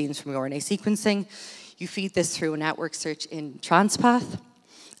dysregulated genes from your RNA sequencing. You feed this through a network search in TransPath,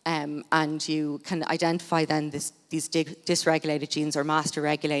 and you can identify then these dysregulated genes or master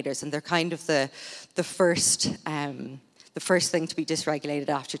regulators, and they're kind of the first thing to be dysregulated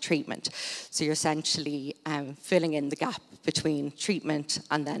after treatment. So you're essentially filling in the gap between treatment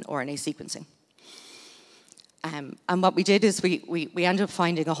and then RNA sequencing. And what we did is we ended up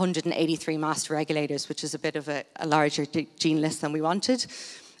finding 183 master regulators, which is a bit of a larger gene list than we wanted.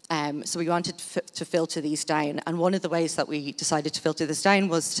 So we wanted to filter these down, and one of the ways that we decided to filter this down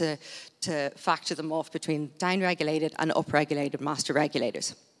was to factor them off between downregulated and upregulated master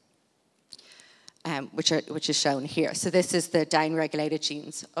regulators, which is shown here. So this is the downregulated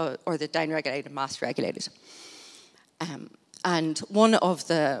genes, or the downregulated master regulators. And one of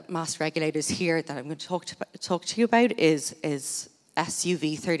the master regulators here that I'm going to talk to you about is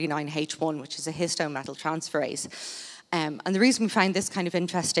SUV39H1, which is a histone methyltransferase. And the reason we find this kind of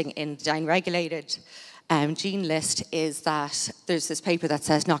interesting in the downregulated gene list is that there's this paper that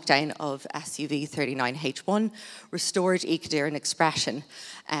says knockdown of SUV39H1 restored E-cadherin expression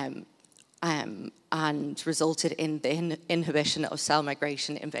and resulted in the inhibition of cell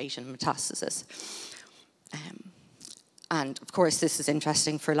migration, invasion, and metastasis. And of course, this is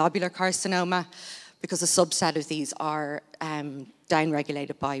interesting for lobular carcinoma because a subset of these are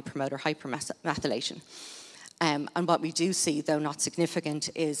downregulated by promoter hypermethylation. And what we do see, though not significant,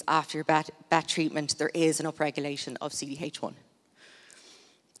 is after BET treatment, there is an upregulation of CDH1.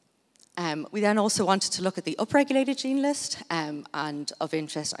 We then also wanted to look at the upregulated gene list, and of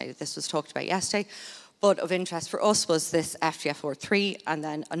interest, this was talked about yesterday, but of interest for us was this FGFR3 and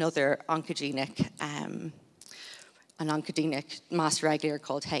then another oncogenic, an oncogenic master regulator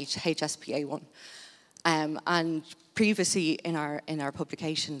called HSPA1. And previously in our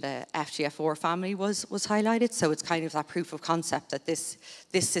publication, the FGFR family was highlighted, so it's kind of that proof of concept that this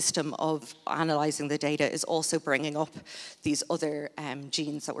system of analysing the data is also bringing up these other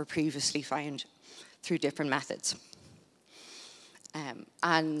genes that were previously found through different methods.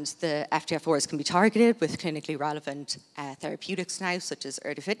 And the FGFRs can be targeted with clinically relevant therapeutics now, such as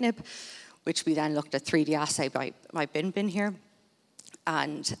erdafitinib, which we then looked at 3D assay by bin here.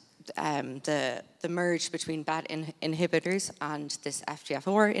 And the merge between BET inhibitors and this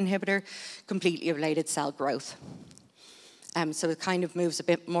FGFR inhibitor completely ablated cell growth. So it kind of moves a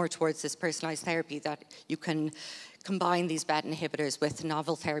bit more towards this personalized therapy that you can combine these BET inhibitors with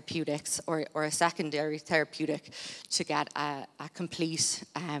novel therapeutics or a secondary therapeutic to get a complete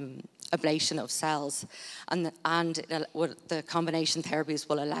ablation of cells. And the combination therapies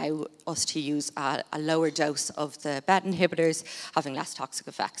will allow us to use a lower dose of the BET inhibitors, having less toxic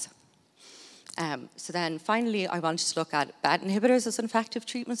effects. So then finally, I wanted to look at BET inhibitors as an effective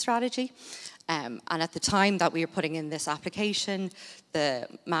treatment strategy. And at the time that we were putting in this application, the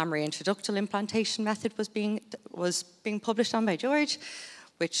mammary intraductal implantation method was being published on by George,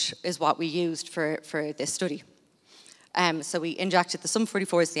 which is what we used for this study. So we injected the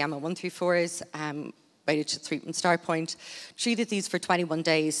SUM44s, the ML134s, waited to treatment start point, treated these for 21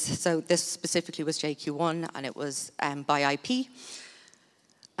 days. So this specifically was JQ1, and it was by IP.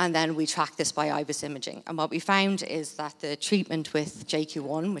 And then we tracked this by IVUS imaging. And what we found is that the treatment with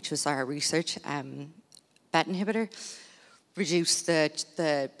JQ1, which was our research BET inhibitor, reduced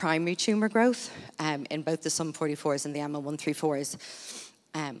the primary tumour growth in both the SUM44s and the ML134s.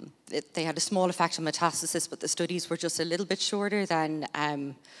 They had a small effect on metastasis, but the studies were just a little bit shorter than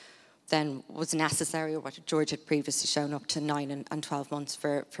was necessary, or what George had previously shown, up to 9 and 12 months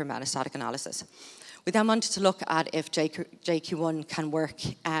for metastatic analysis. We then wanted to look at if JQ1 can work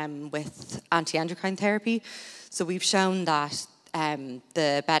with anti-endocrine therapy. So we've shown that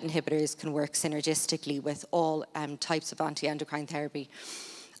the BET inhibitors can work synergistically with all types of anti-endocrine therapy.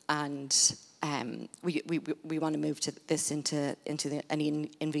 And we want to move this into an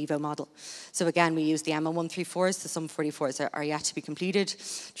in vivo model. So again, we use the ML134s, the SUM44s are yet to be completed.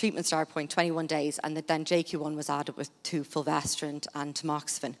 Treatment start point, 21 days, and then JQ1 was added to fulvestrant and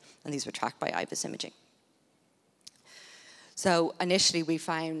tamoxifen, and these were tracked by IVUS imaging. So initially we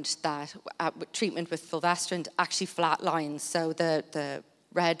found that treatment with fulvestrant actually flat lines. So the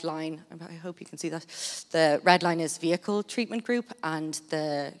red line, I hope you can see that, the red line is vehicle treatment group, and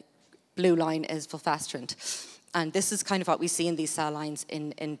the blue line is fulvestrant. And this is kind of what we see in these cell lines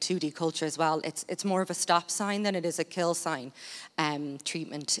in 2D culture as well. It's more of a stop sign than it is a kill sign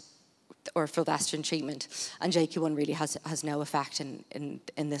treatment or fulvestrant treatment. And JQ1 really has no effect in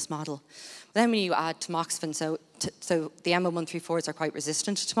this model. Then when you add tamoxifen, so the ML134s are quite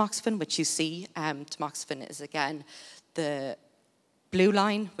resistant to tamoxifen, which you see. Tamoxifen is again the blue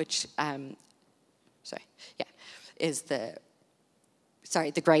line, which, is the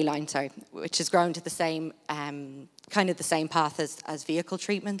grey line, which has grown to the same, kind of the same path as vehicle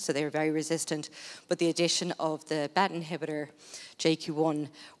treatment, so they're very resistant. But the addition of the BET inhibitor, JQ1,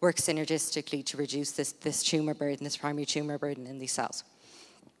 works synergistically to reduce this tumour burden, this primary tumour burden in these cells.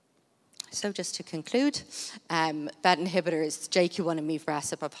 So just to conclude, BET inhibitors, JQ1 and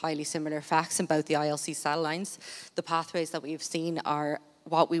mevresib, have highly similar effects in both the ILC cell lines. The pathways that we've seen are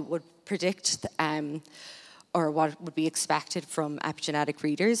what we would predict or what would be expected from epigenetic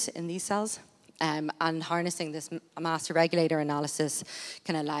readers in these cells. And harnessing this master regulator analysis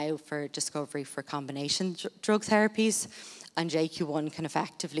can allow for discovery for combination drug therapies. And JQ1 can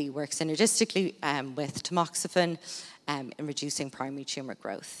effectively work synergistically with tamoxifen in reducing primary tumour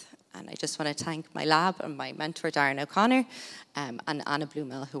growth. And I just want to thank my lab and my mentor, Darren O'Connor, and Anna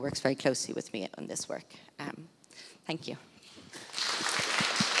Blumel, who works very closely with me on this work. Thank you.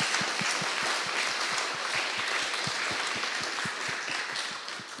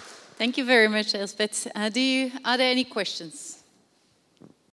 Thank you very much, Elspeth. Are there any questions?